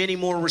give you many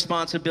more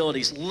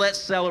responsibilities. Let's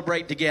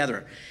celebrate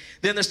together.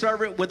 Then the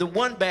servant with the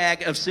 1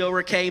 bag of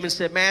silver came and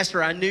said,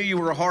 Master, I knew you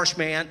were a harsh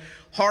man,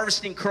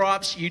 harvesting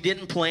crops you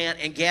didn't plant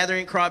and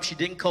gathering crops you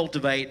didn't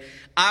cultivate.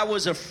 I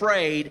was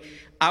afraid.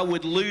 I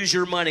would lose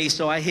your money,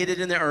 so I hid it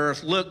in the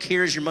earth. Look,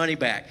 here's your money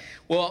back.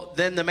 Well,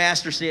 then the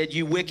master said,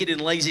 you wicked and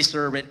lazy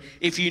servant,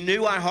 if you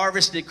knew I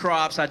harvested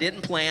crops I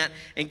didn't plant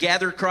and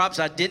gathered crops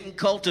I didn't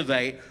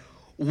cultivate,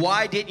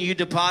 why didn't you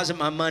deposit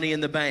my money in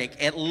the bank?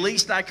 At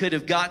least I could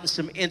have gotten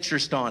some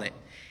interest on it.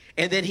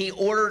 And then he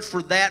ordered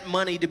for that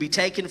money to be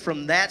taken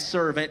from that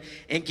servant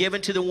and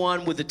given to the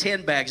one with the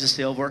 10 bags of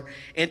silver.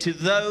 And to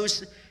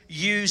those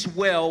used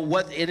well,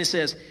 and it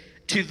says,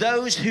 to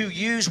those who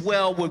use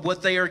well with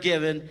what they are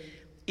given,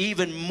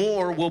 even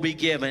more will be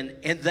given,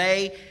 and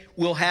they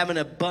will have an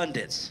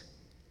abundance.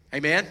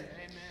 Amen?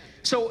 Amen.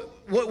 So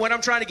what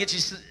I'm trying to get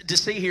you to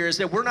see here is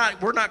that we're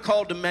not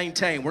called to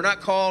maintain. We're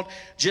not called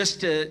just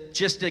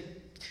to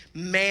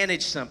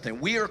manage something.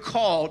 We are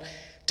called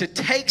to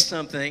take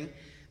something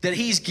that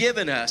he's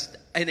given us,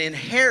 an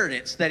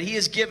inheritance that he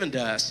has given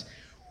to us.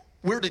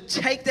 We're to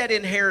take that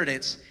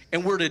inheritance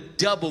and we're to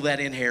double that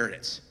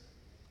inheritance.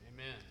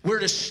 Amen. We're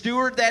to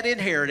steward that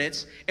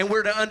inheritance, and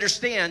we're to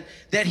understand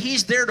that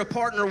he's there to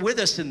partner with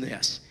us in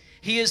this.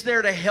 He is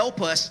there to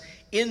help us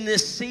in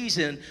this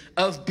season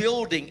of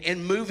building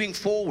and moving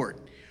forward.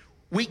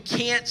 We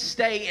can't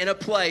stay in a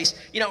place.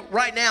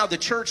 Right now the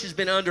church has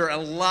been under a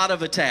lot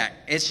of attack.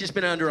 It's just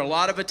been under a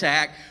lot of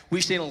attack.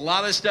 We've seen a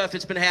lot of stuff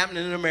that's been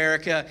happening in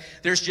America.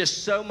 There's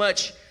just so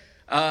much,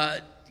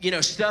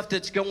 stuff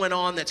that's going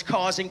on that's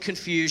causing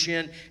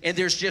confusion, and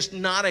there's just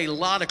not a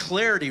lot of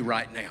clarity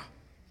right now.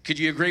 Could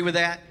you agree with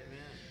that? Amen.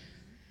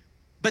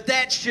 But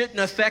that shouldn't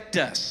affect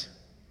us.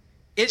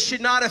 It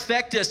should not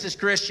affect us as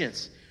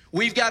Christians.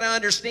 We've got to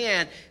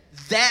understand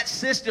that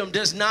system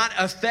does not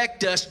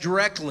affect us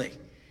directly.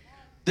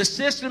 The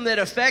system that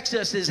affects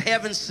us is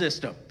heaven's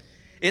system.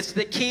 It's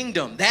the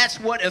kingdom. That's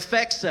what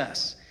affects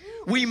us.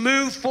 We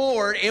move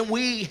forward and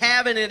we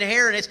have an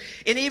inheritance.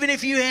 And even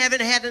if you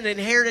haven't had an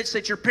inheritance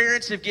that your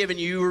parents have given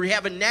you, or you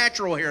have a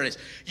natural inheritance,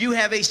 you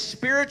have a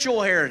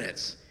spiritual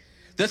inheritance.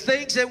 The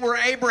things that were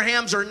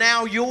Abraham's are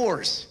now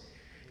yours.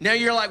 Now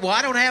you're like, well,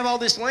 I don't have all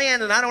this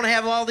land, and I don't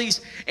have all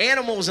these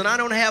animals, and I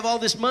don't have all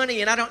this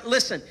money, and I don't,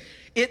 listen,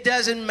 it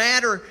doesn't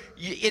matter.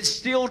 It's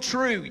still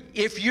true.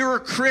 If you're a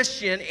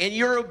Christian and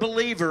you're a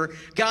believer,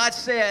 God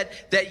said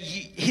that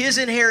his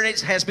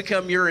inheritance has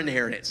become your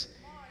inheritance.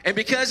 And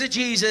because of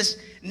Jesus,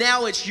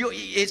 now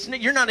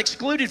you're not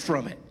excluded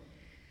from it.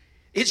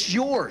 It's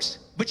yours,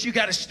 but you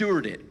got to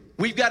steward it.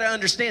 We've got to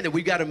understand that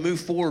we've got to move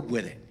forward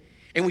with it.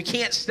 And we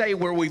can't stay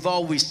where we've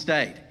always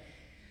stayed.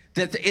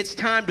 That it's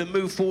time to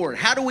move forward.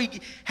 How do we,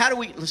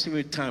 let's see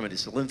what time it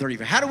is, 11:35.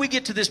 How do we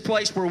get to this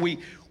place where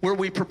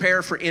we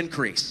prepare for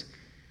increase?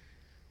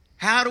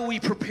 How do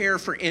we prepare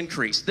for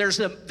increase? There's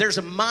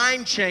a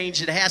mind change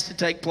that has to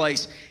take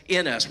place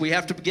in us. We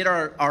have to get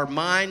our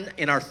mind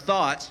and our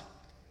thoughts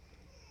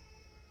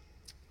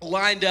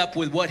lined up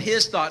with what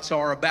his thoughts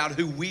are about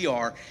who we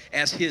are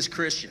as his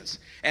Christians,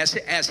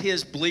 as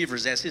his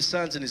believers, as his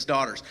sons and his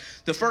daughters.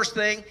 The first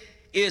thing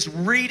is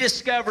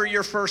rediscover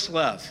your first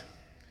love.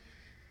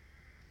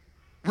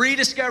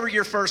 Rediscover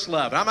your first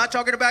love. I'm not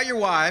talking about your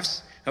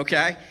wives,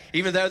 okay?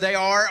 Even though they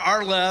are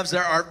our loves,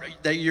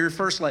 they're your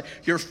first love.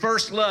 Your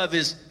first love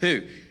is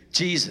who?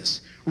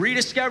 Jesus.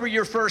 Rediscover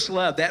your first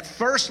love. That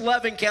first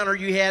love encounter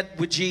you had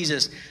with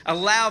Jesus.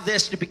 Allow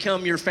this to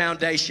become your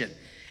foundation.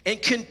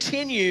 And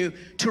continue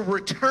to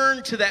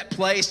return to that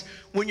place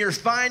when you're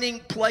finding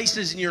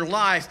places in your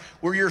life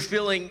where you're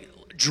feeling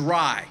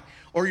dry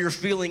or you're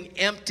feeling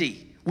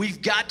empty.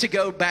 We've got to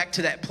go back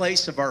to that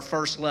place of our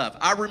first love.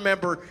 I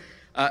remember,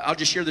 I'll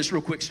just share this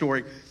real quick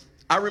story.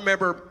 I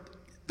remember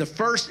the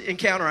first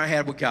encounter I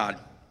had with God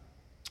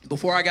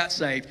before I got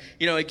saved.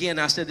 Again,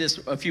 I said this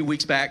a few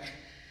weeks back.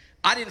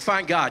 I didn't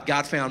find God.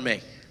 God found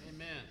me.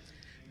 Amen.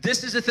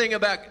 This is the thing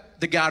about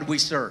the God we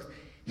serve.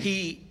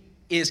 He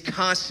is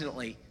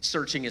constantly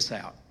searching us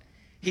out.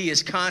 He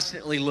is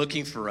constantly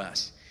looking for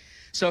us.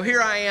 So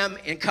here I am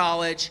in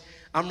college.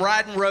 I'm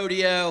riding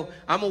rodeo.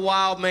 I'm a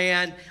wild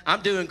man.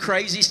 I'm doing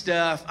crazy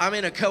stuff. I'm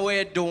in a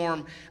co-ed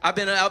dorm. I've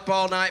been up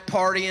all night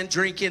partying,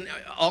 drinking,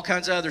 all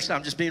kinds of other stuff.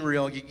 I'm just being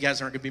real. You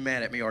guys aren't going to be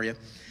mad at me, are you?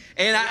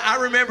 And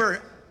I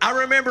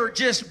remember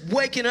just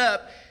waking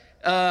up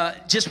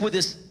just with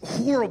this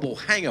horrible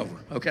hangover,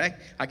 okay?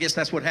 I guess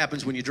that's what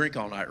happens when you drink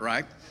all night,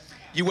 right?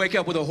 You wake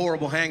up with a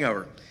horrible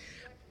hangover.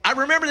 I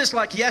remember this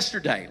like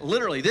yesterday.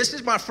 Literally, this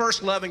is my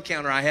first love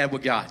encounter I had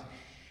with God.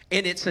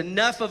 And it's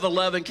enough of a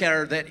love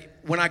encounter that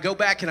when I go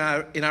back and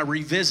I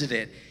revisit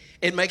it,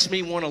 it makes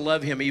me want to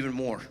love him even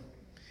more.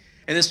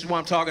 And this is what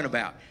I'm talking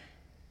about.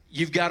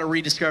 You've got to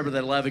rediscover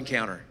that love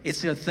encounter.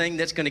 It's the thing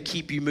that's going to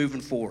keep you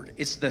moving forward.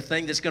 It's the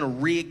thing that's going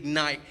to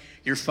reignite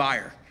your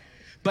fire.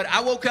 But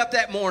I woke up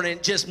that morning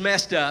just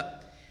messed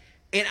up,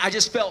 and I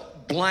just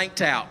felt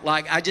blanked out.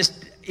 Like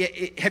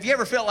have you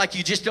ever felt like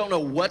you just don't know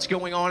what's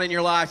going on in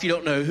your life? You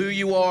don't know who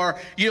you are.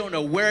 You don't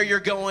know where you're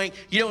going.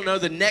 You don't know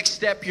the next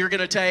step you're going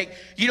to take.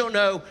 You don't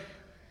know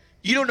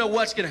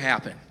what's going to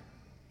happen.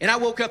 And I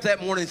woke up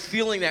that morning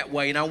feeling that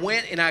way, and I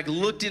went and I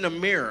looked in a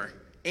mirror.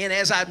 And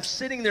as I'm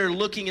sitting there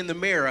looking in the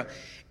mirror,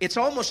 it's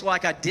almost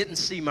like I didn't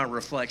see my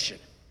reflection.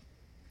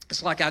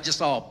 It's like I just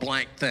saw a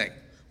blank thing.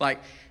 Like,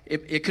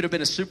 it could have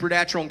been a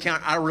supernatural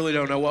encounter. I really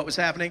don't know what was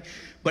happening.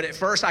 But at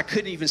first, I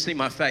couldn't even see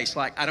my face.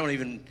 Like, I don't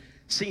even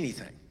see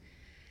anything.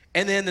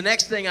 And then the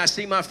next thing, I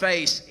see my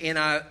face, and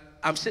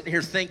I'm sitting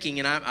here thinking,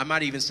 and I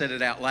might even said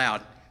it out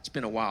loud. It's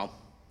been a while.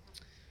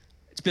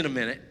 It's been a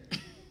minute.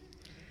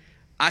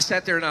 I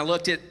sat there, and I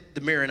looked at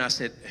the mirror, and I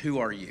said, who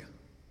are you?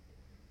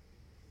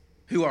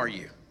 Who are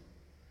you?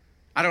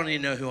 I don't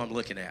even know who I'm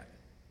looking at.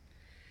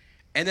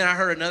 And then I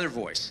heard another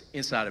voice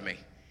inside of me,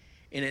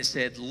 and it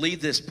said,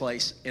 leave this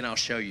place, and I'll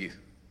show you.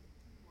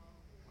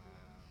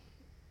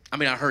 I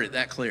mean, I heard it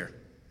that clear.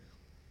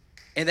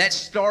 And that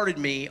started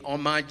me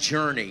on my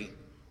journey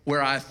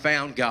where I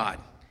found God,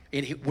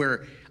 and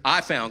where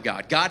I found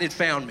God. God had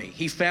found me.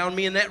 He found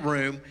me in that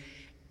room,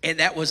 and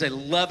that was a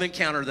love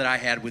encounter that I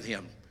had with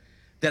him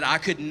that I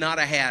could not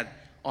have had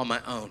on my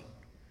own.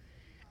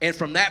 And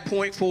from that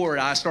point forward,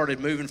 I started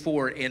moving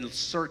forward and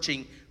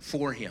searching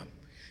for him.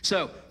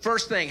 So,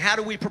 first thing, how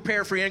do we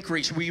prepare for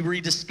increase? We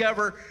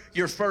rediscover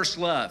your first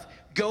love.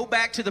 Go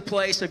back to the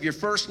place of your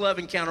first love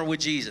encounter with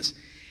Jesus.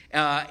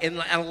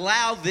 And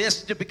allow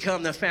this to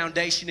become the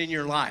foundation in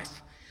your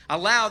life.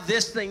 Allow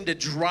this thing to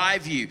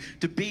drive you,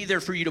 to be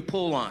there for you to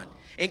pull on.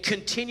 And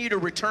continue to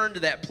return to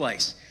that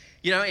place.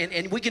 You know,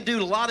 and we can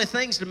do a lot of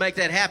things to make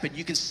that happen.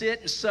 You can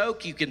sit and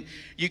soak, you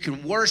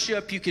can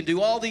worship, you can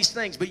do all these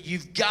things, but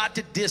you've got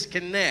to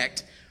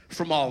disconnect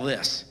from all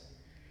this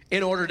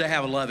in order to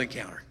have a love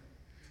encounter.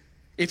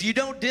 If you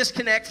don't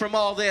disconnect from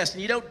all this,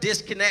 and you don't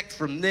disconnect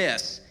from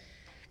this,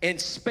 and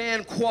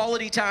spend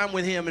quality time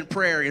with him in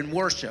prayer and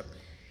worship,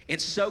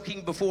 and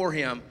soaking before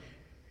him,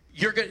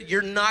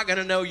 you're not going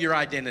to know your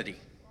identity.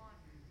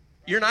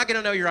 You're not going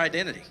to know your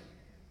identity,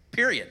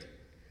 period.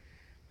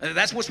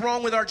 That's what's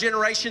wrong with our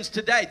generations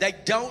today. They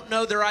don't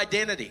know their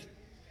identity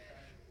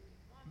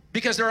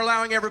because they're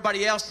allowing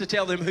everybody else to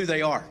tell them who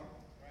they are.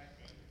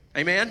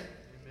 Amen? Amen.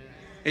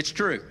 It's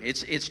true.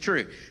 It's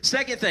true.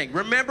 Second thing,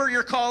 remember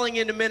your calling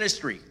into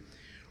ministry.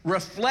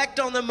 Reflect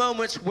on the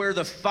moments where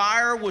the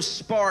fire was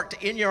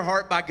sparked in your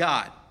heart by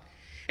God.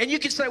 And you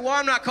can say, well,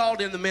 I'm not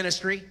called in the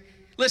ministry.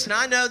 Listen,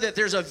 I know that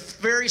there's a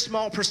very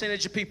small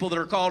percentage of people that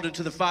are called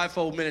into the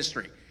fivefold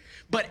ministry.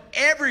 But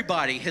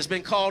everybody has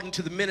been called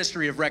into the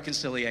ministry of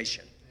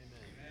reconciliation.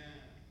 Amen.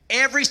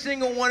 Every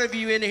single one of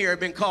you in here have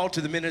been called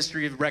to the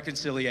ministry of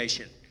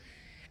reconciliation.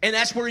 And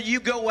that's where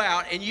you go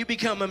out and you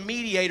become a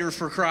mediator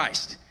for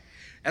Christ.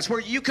 That's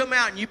where you come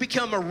out and you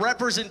become a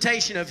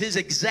representation of his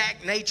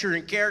exact nature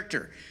and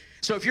character.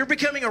 So if you're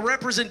becoming a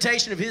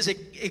representation of his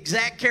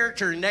exact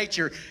character and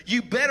nature,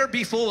 you better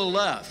be full of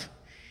love.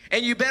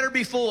 And you better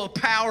be full of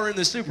power in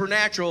the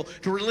supernatural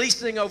to release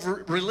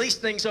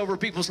things over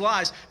people's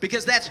lives,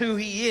 because that's who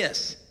he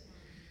is.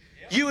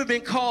 Yep. You have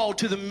been called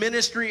to the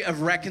ministry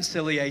of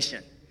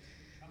reconciliation.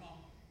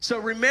 So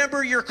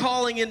remember your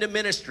calling into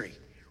ministry.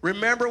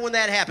 Remember when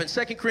that happened.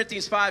 2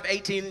 Corinthians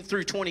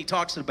 5:18-20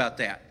 talks about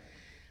that.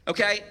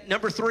 Okay,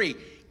 number 3,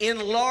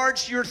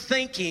 enlarge your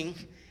thinking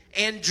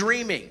and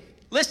dreaming.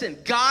 Listen,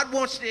 God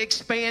wants to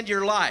expand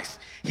your life.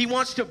 He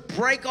wants to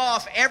break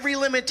off every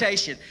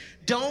limitation.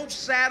 Don't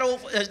settle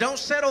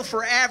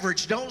for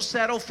average. Don't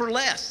settle for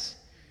less.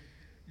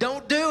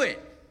 Don't do it.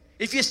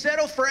 If you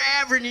settle for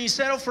average and you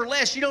settle for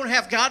less, you don't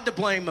have God to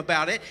blame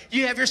about it.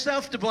 You have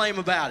yourself to blame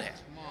about it.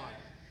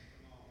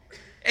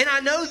 And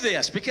I know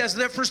this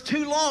because for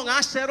too long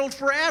I settled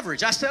for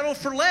average. I settled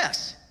for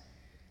less.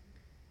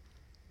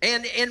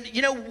 And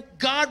you know,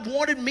 God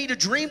wanted me to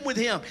dream with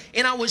him,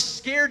 and I was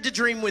scared to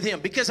dream with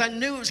him because I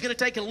knew it was going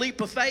to take a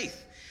leap of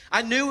faith.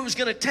 I knew it was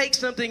going to take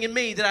something in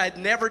me that I had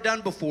never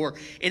done before,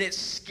 and it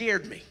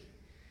scared me.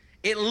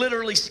 It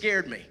literally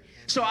scared me.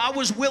 So I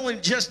was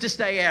willing just to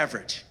stay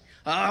average.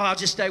 Oh, I'll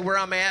just stay where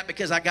I'm at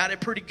because I got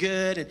it pretty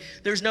good, and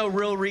there's no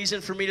real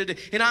reason for me to do.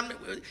 And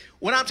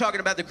when I'm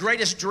talking about the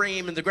greatest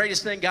dream and the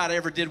greatest thing God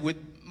ever did with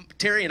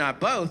Terry and I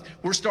both,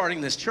 we're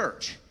starting this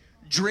church,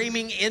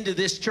 dreaming into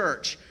this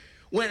church.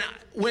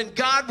 When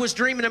God was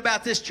dreaming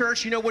about this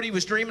church, you know what he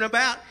was dreaming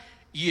about?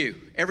 You,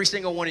 every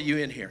single one of you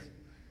in here.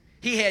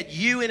 He had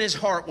you in his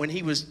heart when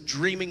he was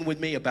dreaming with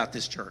me about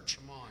this church.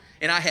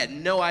 And I had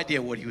no idea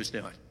what he was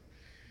doing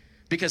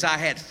because I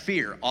had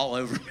fear all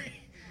over me.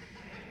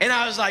 And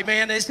I was like,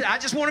 man, I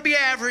just want to be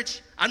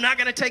average. I'm not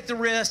going to take the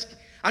risk.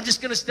 I'm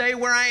just going to stay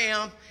where I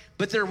am.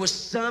 But there was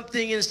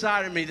something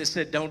inside of me that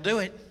said, don't do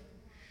it.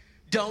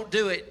 Don't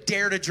do it.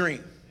 Dare to dream.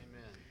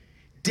 Amen.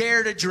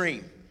 Dare to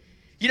dream.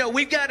 You know,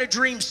 we've got to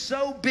dream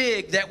so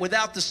big that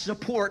without the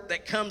support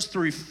that comes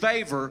through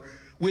favor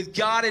with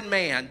God and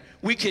man,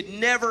 we could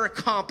never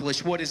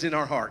accomplish what is in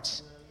our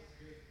hearts.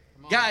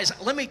 Guys,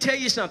 let me tell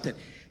you something.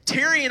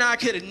 Terry and I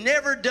could have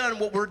never done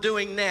what we're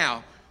doing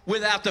now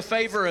without the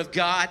favor of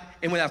God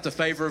and without the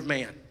favor of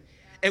man.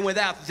 And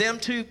without them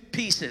two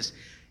pieces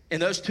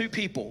and those two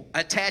people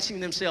attaching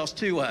themselves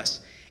to us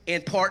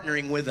and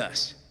partnering with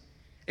us.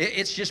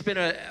 It's just been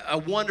a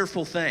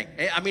wonderful thing.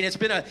 I mean, it's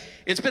been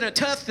a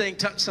tough thing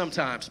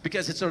sometimes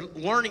because it's a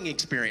learning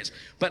experience.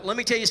 But let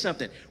me tell you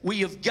something. We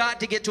have got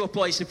to get to a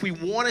place, if we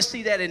want to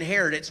see that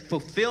inheritance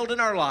fulfilled in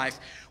our life,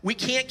 we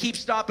can't keep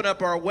stopping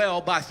up our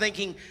well by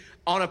thinking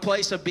on a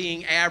place of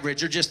being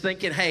average or just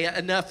thinking, hey,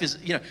 enough is,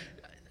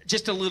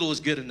 just a little is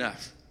good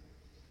enough.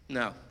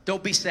 No,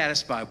 don't be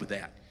satisfied with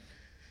that.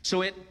 So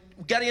we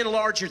got to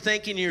enlarge your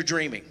thinking and your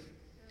dreaming.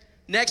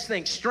 Next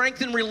thing,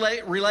 strengthen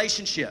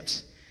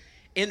relationships.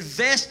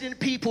 Invest in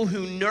people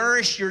who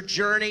nourish your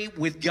journey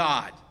with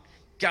God.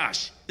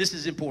 Gosh, this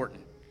is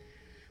important.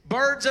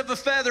 Birds of a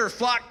feather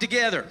flock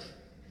together.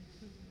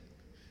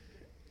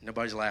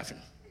 Nobody's laughing.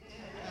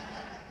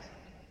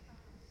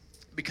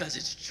 Because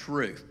it's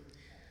true.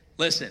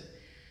 Listen,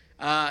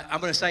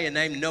 I'm going to say a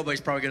name.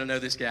 Nobody's probably going to know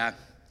this guy.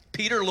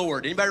 Peter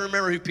Lord. Anybody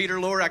remember who Peter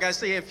Lord? I got to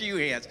see a few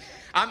hands.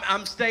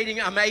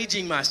 I'm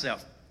aging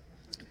myself.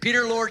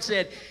 Peter Lord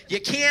said,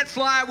 you can't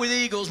fly with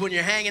eagles when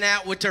you're hanging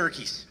out with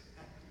turkeys.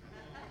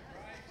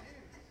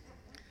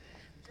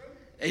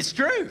 It's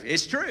true.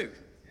 It's true.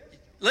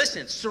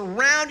 Listen,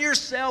 surround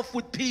yourself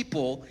with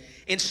people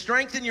and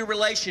strengthen your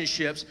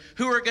relationships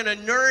who are going to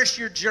nourish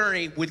your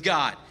journey with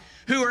God,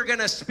 who are going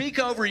to speak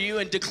over you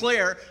and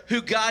declare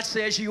who God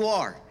says you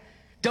are.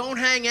 Don't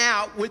hang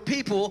out with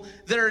people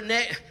that are,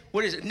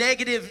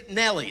 negative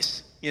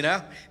Nellies,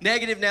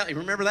 Negative Nelly.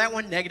 Remember that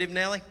one, Negative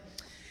Nelly?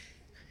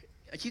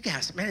 You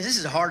guys, man, this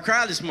is a hard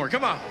crowd this morning.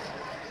 Come on.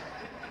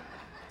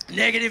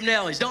 Negative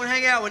Nellies. Don't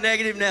hang out with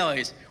negative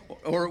Nellies.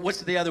 Or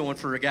what's the other one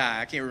for a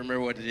guy? I can't remember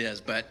what it is.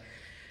 But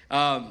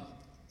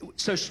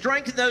so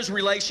strengthen those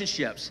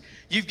relationships.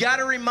 You've got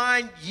to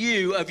remind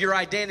you of your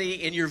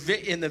identity and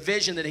in the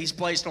vision that he's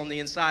placed on the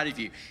inside of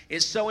you.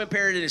 It's so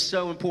imperative. It's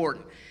so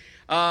important.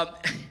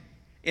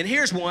 And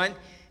here's one.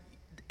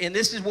 And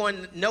this is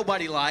one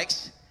nobody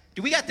likes.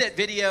 Do we got that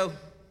video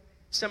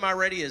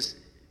semi-ready?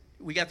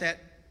 We got that?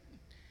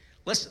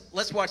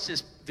 Let's watch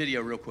this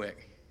video real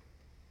quick.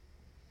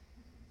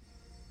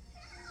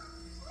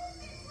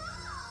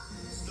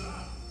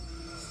 Stop,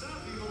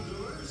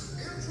 evildoers.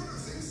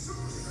 Introducing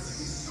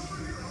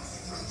superhero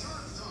Stretch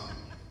Armstrong.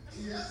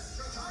 Yes,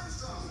 Stretch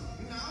Armstrong.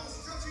 Now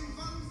stretching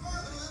fun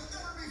farther than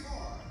ever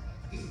before.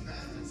 He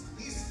bends,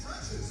 he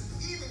stretches,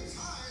 even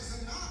ties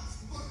and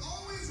knots, but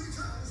always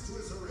returns to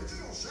his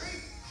original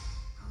shape.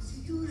 How's he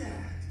do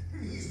that?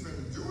 He's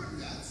been doing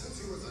that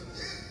since he was a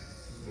kid.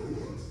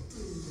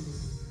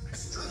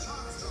 Stretch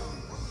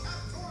Armstrong from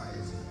Cat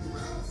Toys. Who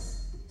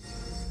else?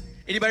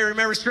 Anybody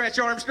remember Stretch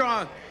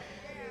Armstrong?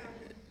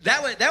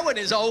 That wasn't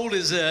as old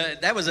as,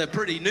 that was a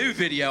pretty new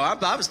video.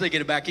 I was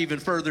thinking back even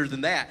further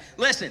than that.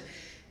 Listen,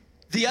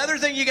 the other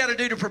thing you got to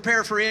do to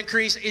prepare for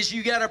increase is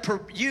you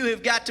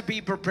have got to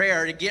be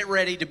prepared and get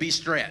ready to be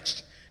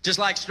stretched. Just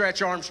like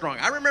Stretch Armstrong.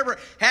 I remember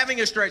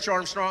having a Stretch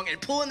Armstrong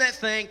and pulling that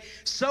thing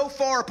so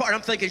far apart.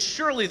 I'm thinking,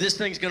 surely this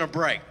thing's going to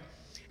break.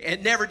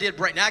 It never did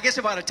break. Now, I guess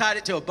if I'd have tied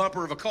it to a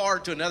bumper of a car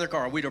to another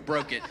car, we'd have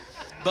broke it.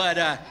 But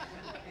I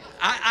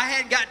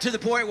hadn't got to the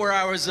point where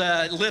I was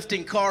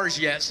lifting cars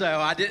yet, so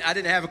I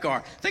didn't have a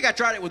car. I think I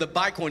tried it with a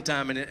bike one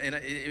time, and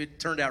it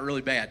turned out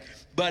really bad.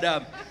 But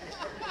I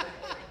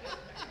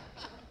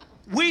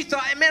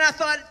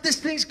thought this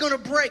thing's going to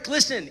break.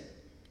 Listen,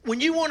 when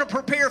you want to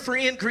prepare for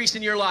increase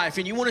in your life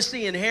and you want to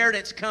see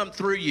inheritance come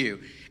through you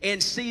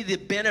and see the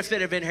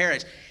benefit of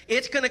inheritance,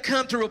 it's going to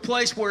come through a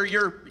place where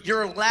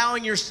you're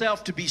allowing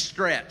yourself to be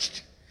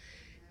stretched.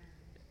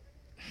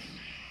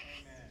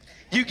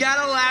 You got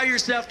to allow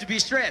yourself to be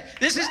stretched.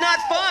 This is not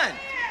fun.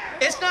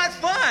 It's not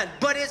fun,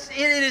 but it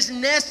is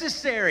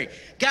necessary.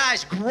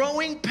 Guys,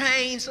 growing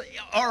pains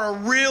are a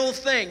real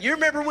thing. You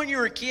remember when you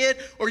were a kid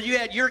or you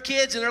had your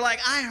kids and they're like,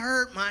 I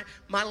hurt,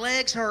 my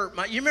legs hurt.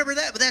 You remember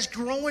that? But that's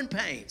growing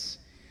pains.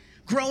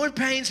 Growing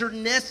pains are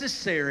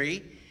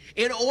necessary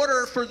in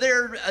order for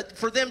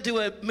them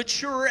to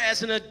mature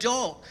as an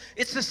adult.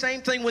 It's the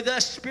same thing with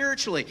us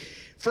spiritually.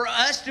 For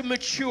us to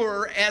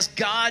mature as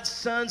God's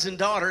sons and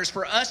daughters,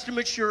 for us to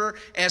mature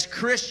as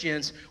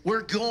Christians,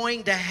 we're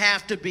going to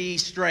have to be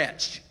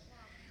stretched.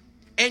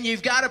 And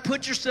you've got to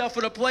put yourself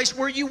in a place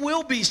where you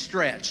will be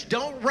stretched.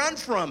 Don't run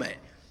from it.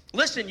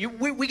 Listen,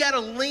 we got to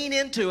lean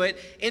into it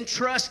and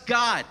trust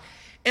God.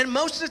 And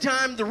most of the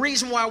time, the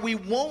reason why we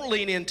won't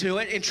lean into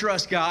it and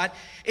trust God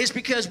is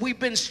because we've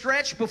been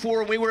stretched before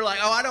and we were like,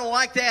 oh, I don't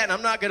like that and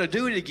I'm not going to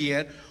do it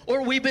again.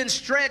 Or we've been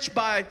stretched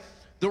by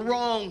the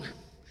wrong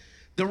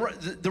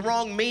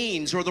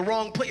means or the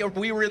wrong place, or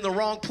we were in the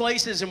wrong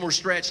places and we're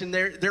stretched and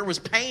there was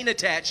pain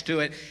attached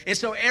to it. And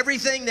so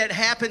everything that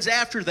happens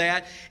after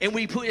that and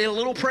a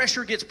little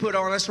pressure gets put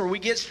on us or we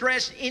get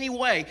stretched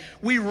anyway,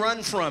 we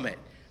run from it.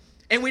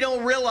 And we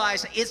don't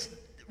realize it's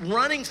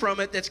running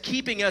from it that's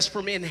keeping us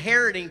from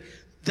inheriting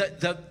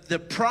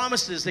the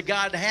promises that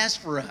God has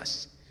for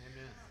us.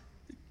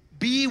 Amen.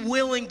 Be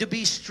willing to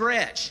be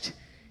stretched.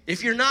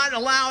 If you're not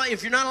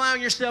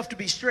allowing yourself to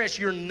be stretched,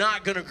 you're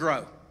not going to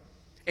grow.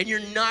 And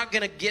you're not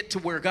going to get to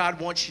where God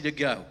wants you to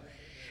go.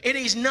 And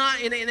he's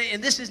not,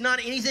 and this is not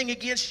anything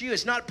against you.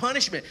 It's not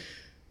punishment.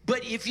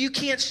 But if you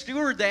can't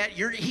steward that,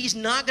 he's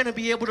not going to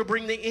be able to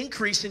bring the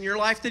increase in your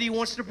life that he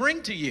wants to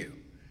bring to you.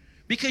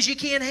 Because you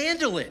can't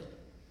handle it.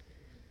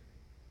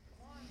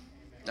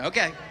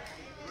 Okay.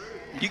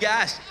 You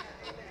guys.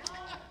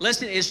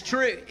 Listen, it's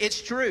true.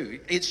 It's true.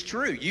 It's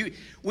true.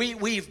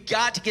 We've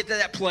got to get to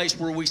that place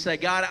where we say,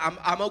 God,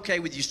 I'm okay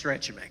with you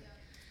stretching me.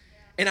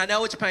 And I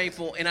know it's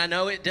painful, and I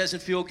know it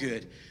doesn't feel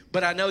good,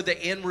 but I know the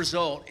end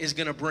result is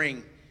going to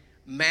bring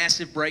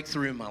massive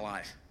breakthrough in my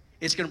life.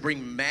 It's going to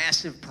bring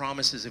massive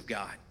promises of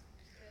God.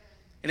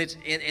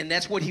 And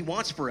that's what he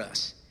wants for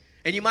us.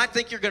 And you might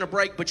think you're going to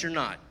break, but you're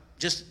not.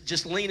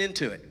 Just lean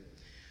into it.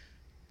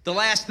 The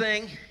last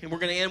thing, and we're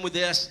going to end with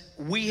this,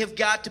 we have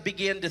got to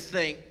begin to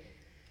think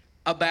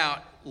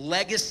about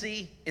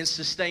legacy and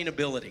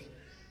sustainability.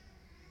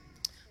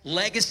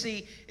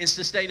 Legacy and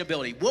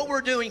sustainability. What we're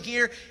doing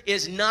here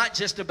is not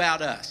just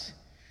about us.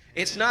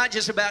 It's not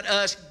just about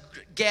us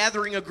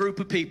gathering a group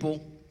of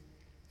people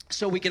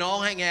so we can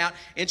all hang out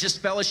and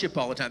just fellowship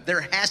all the time.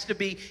 There has to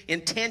be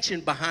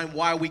intention behind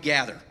why we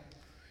gather.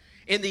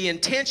 And the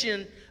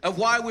intention of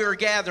why we're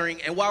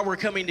gathering and why we're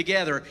coming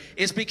together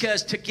is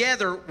because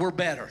together we're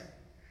better.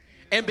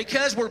 And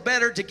because we're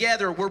better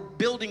together, we're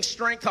building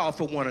strength off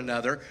of one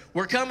another.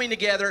 We're coming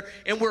together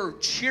and we're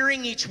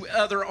cheering each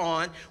other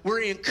on.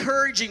 We're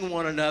encouraging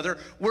one another.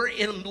 We're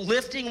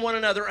lifting one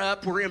another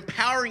up. We're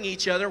empowering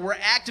each other. We're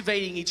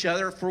activating each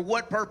other. For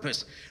what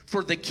purpose?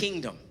 For the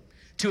kingdom.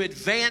 To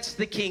advance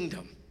the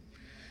kingdom.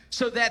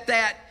 So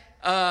that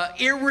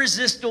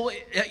irresistible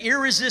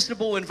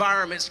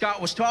environment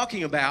Scott was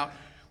talking about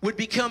would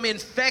become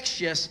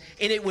infectious,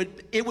 and it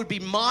would be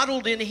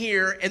modeled in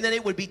here, and then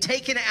it would be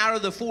taken out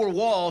of the four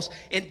walls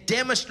and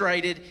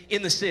demonstrated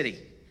in the city,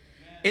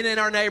 and in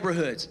our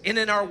neighborhoods, and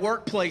in our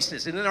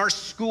workplaces, and in our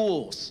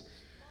schools.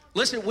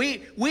 Listen,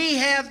 we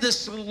have the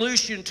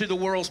solution to the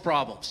world's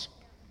problems.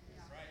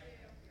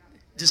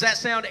 Does that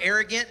sound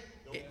arrogant?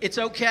 It's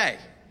okay.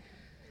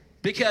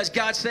 Because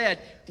God said,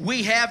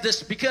 we have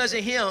this, because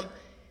of him,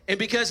 and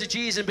because of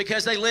Jesus, and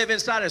because they live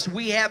inside us,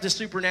 we have the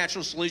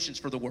supernatural solutions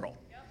for the world.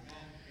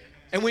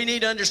 And we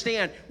need to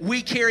understand,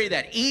 we carry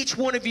that. Each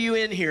one of you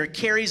in here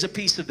carries a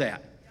piece of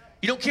that.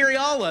 You don't carry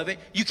all of it,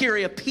 you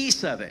carry a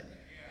piece of it.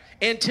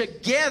 And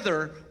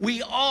together,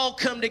 we all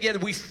come together,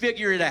 we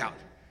figure it out.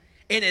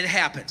 And it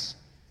happens.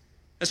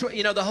 That's what,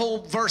 the whole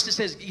verse that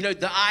says,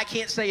 the eye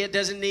can't say it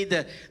doesn't need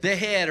the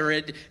head,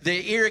 or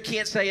the ear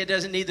can't say it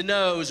doesn't need the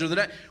nose,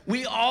 or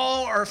we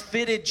all are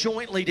fitted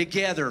jointly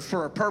together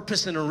for a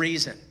purpose and a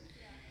reason.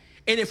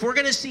 And if we're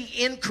going to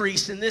see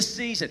increase in this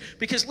season,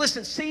 because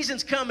listen,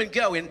 seasons come and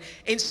go, and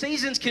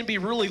seasons can be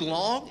really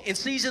long, and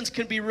seasons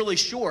can be really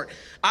short.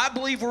 I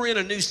believe we're in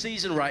a new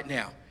season right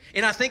now.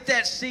 And I think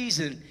that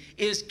season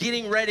is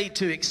getting ready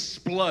to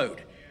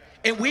explode.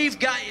 And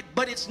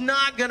but it's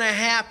not going to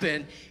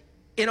happen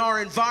in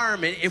our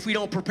environment if we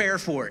don't prepare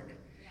for it.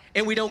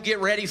 And we don't get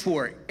ready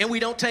for it. And we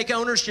don't take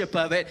ownership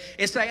of it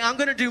and say, I'm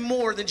going to do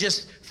more than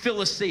just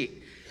fill a seat.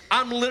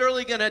 I'm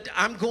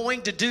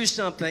going to do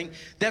something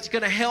that's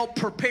going to help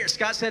prepare.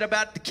 Scott said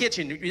about the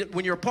kitchen.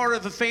 When you're a part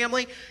of a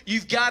family,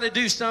 you've got to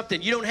do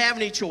something. You don't have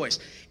any choice.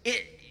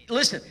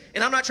 Listen,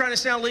 and I'm not trying to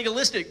sound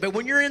legalistic, but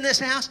when you're in this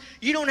house,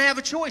 you don't have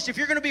a choice. If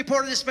you're going to be a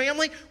part of this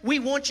family, we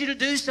want you to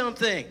do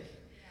something.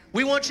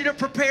 We want you to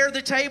prepare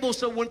the table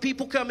so when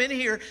people come in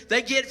here,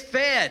 they get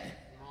fed.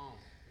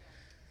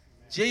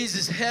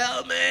 Jesus,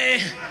 help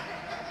me.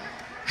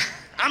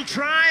 I'm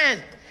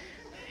trying.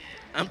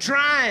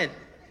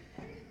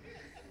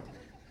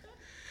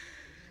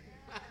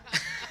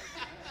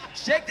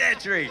 Shake that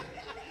tree.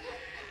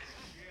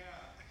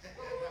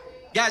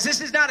 Guys,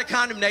 this is not a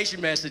condemnation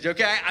message,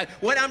 okay?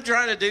 What I'm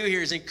trying to do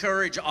here is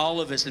encourage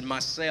all of us and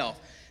myself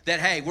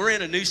that, hey, we're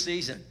in a new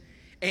season,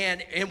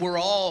 and we're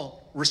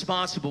all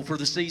responsible for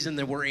the season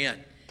that we're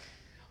in.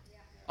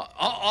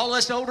 All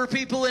us older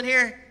people in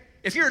here,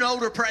 if you're an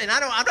older person, and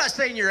I'm not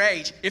saying your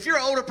age. If you're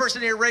an older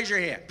person here, raise your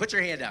hand. Put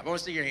your hand up. I want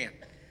to see your hand.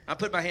 I'll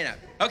put my hand up.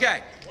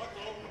 Okay.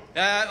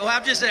 Well,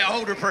 I'm just saying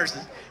older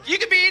person. You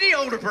could be any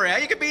older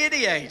person. You could be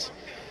any age.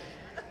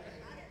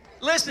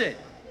 Listen,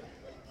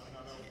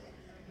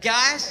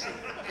 guys,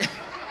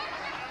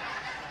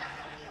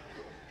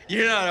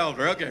 you're not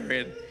older. Okay,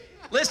 Randy.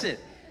 Listen,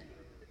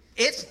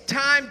 it's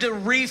time to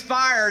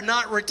refire,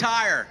 not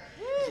retire.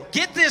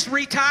 Get this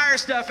retire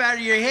stuff out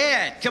of your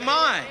head. Come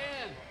on.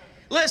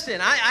 Listen,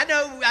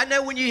 I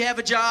know when you have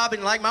a job,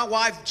 and like my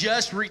wife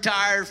just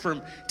retired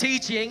from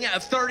teaching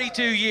of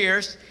 32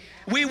 years,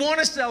 we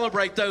want to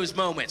celebrate those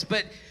moments.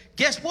 But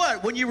guess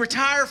what? When you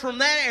retire from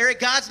that area,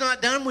 God's not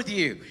done with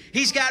you.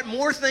 He's got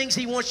more things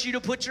he wants you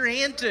to put your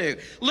hand to.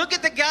 Look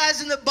at the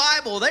guys in the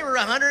Bible. They were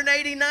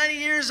 180, 90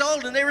 years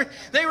old, and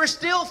they were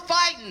still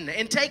fighting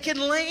and taking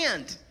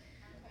land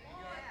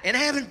and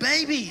having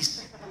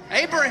babies.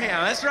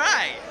 Abraham, that's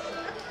right.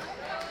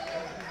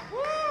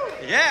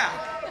 Yeah.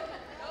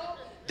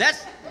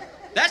 That's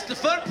the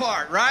fun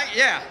part, right?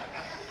 Yeah.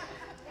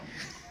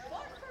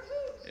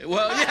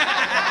 Well,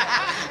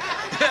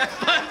 yeah.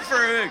 Fun for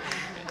who?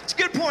 It's a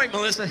good point,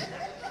 Melissa.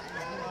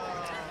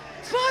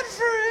 Fun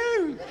for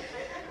who?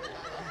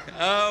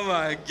 Oh,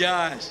 my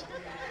gosh.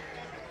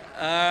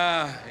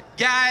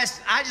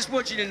 Guys, I just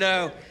want you to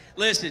know,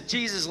 listen,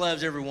 Jesus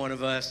loves every one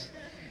of us.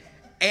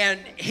 And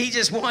he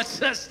just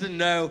wants us to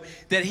know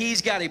that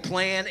he's got a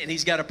plan and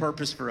he's got a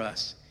purpose for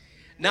us.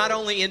 not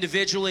only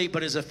individually,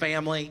 but as a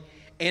family,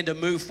 and to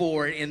move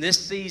forward. In this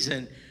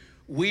season,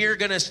 we're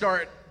going to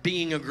start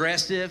being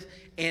aggressive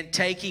and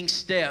taking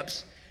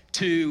steps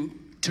to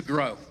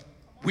grow.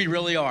 We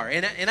really are.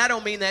 And I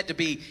don't mean that to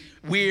be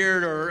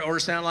weird or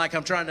sound like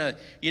I'm trying to,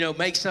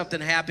 make something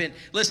happen.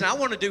 Listen, I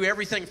want to do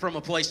everything from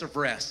a place of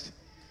rest,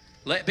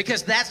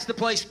 because that's the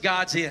place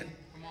God's in.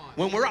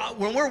 When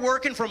we're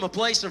working from a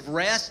place of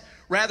rest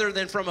rather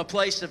than from a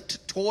place of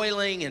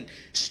toiling and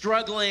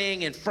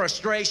struggling and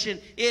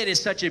frustration, it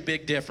is such a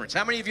big difference.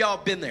 How many of y'all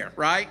have been there,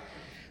 right?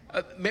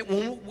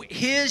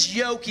 His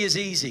yoke is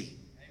easy.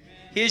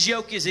 His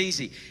yoke is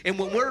easy. And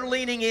when we're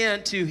leaning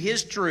into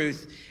His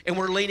truth and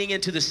we're leaning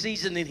into the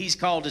season that He's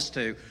called us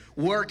to,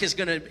 work is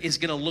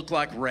gonna look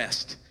like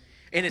rest.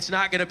 And it's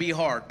not gonna be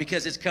hard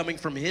because it's coming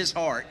from His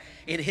heart.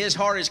 And His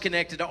heart is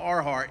connected to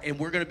our heart, and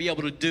we're gonna be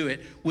able to do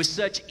it with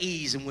such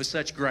ease and with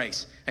such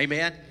grace.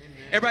 Amen?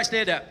 Everybody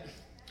stand up.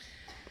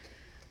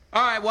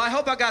 All right, well, I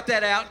hope I got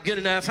that out good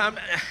enough.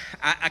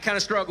 I kind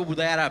of struggled with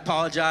that. I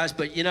apologize.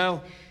 But,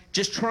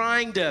 just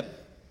trying to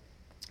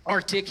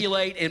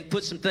articulate and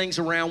put some things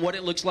around what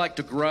it looks like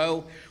to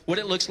grow, what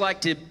it looks like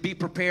to be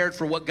prepared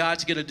for what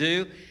God's going to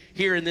do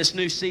here in this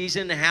new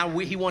season, how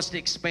He wants to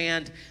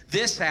expand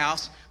this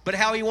house, but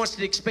how He wants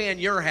to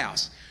expand your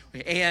house.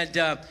 And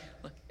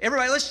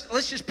everybody,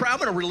 let's just pray. I'm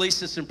going to release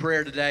this in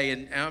prayer today,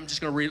 and I'm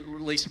just going to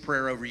release a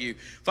prayer over you.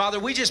 Father,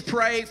 we just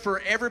pray for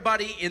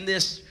everybody in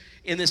this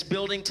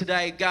building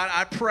today. God,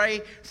 I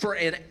pray for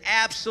an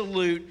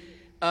absolute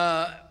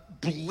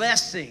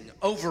blessing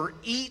over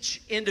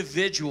each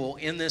individual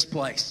in this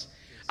place.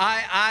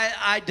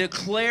 I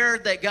declare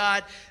that,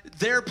 God,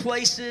 their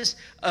places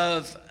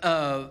of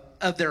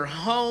their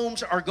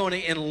homes are going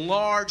to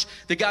enlarge,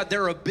 that, God,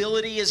 their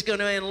ability is going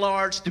to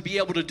enlarge to be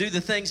able to do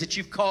the things that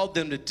You've called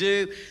them to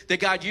do, that,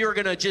 God, You're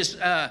going to just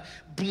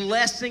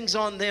blessings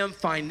on them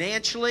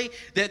financially,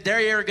 that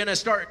they are going to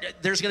start,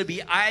 there's going to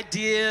be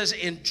ideas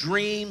and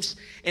dreams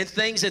and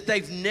things that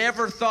they've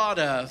never thought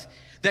of,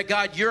 that,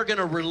 God, You're going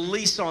to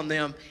release on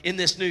them in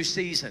this new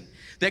season.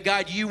 That,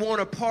 God, You want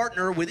to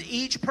partner with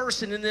each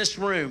person in this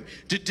room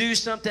to do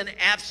something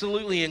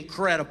absolutely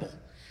incredible.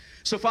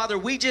 So, Father,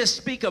 we just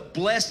speak a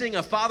blessing,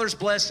 a Father's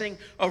blessing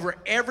over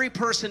every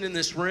person in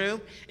this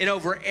room and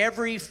over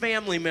every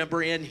family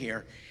member in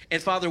here.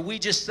 And, Father, we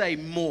just say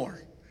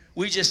more.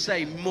 We just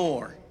say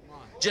more.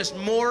 Just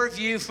more of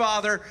You,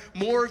 Father,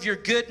 more of Your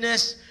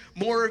goodness,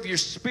 more of Your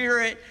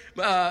Spirit,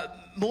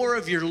 more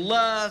of Your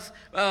love,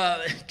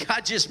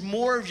 God, just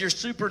more of Your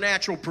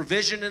supernatural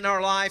provision in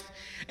our life.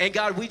 And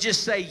God, we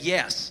just say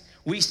yes.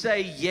 We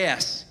say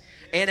yes.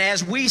 And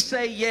as we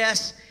say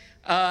yes,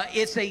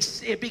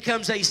 it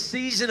becomes a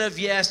season of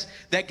yes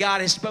that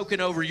God has spoken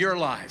over your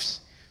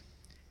lives.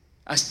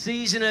 A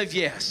season of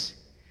yes.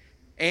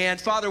 And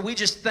Father, we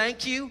just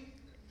thank You.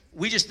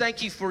 We just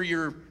thank You for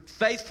Your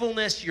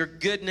faithfulness, Your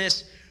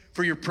goodness,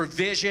 for Your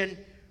provision,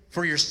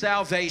 for Your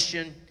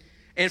salvation,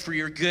 and for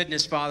Your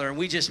goodness, Father. And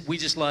we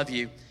just love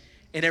You.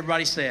 And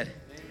everybody said,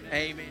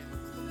 Amen. Amen.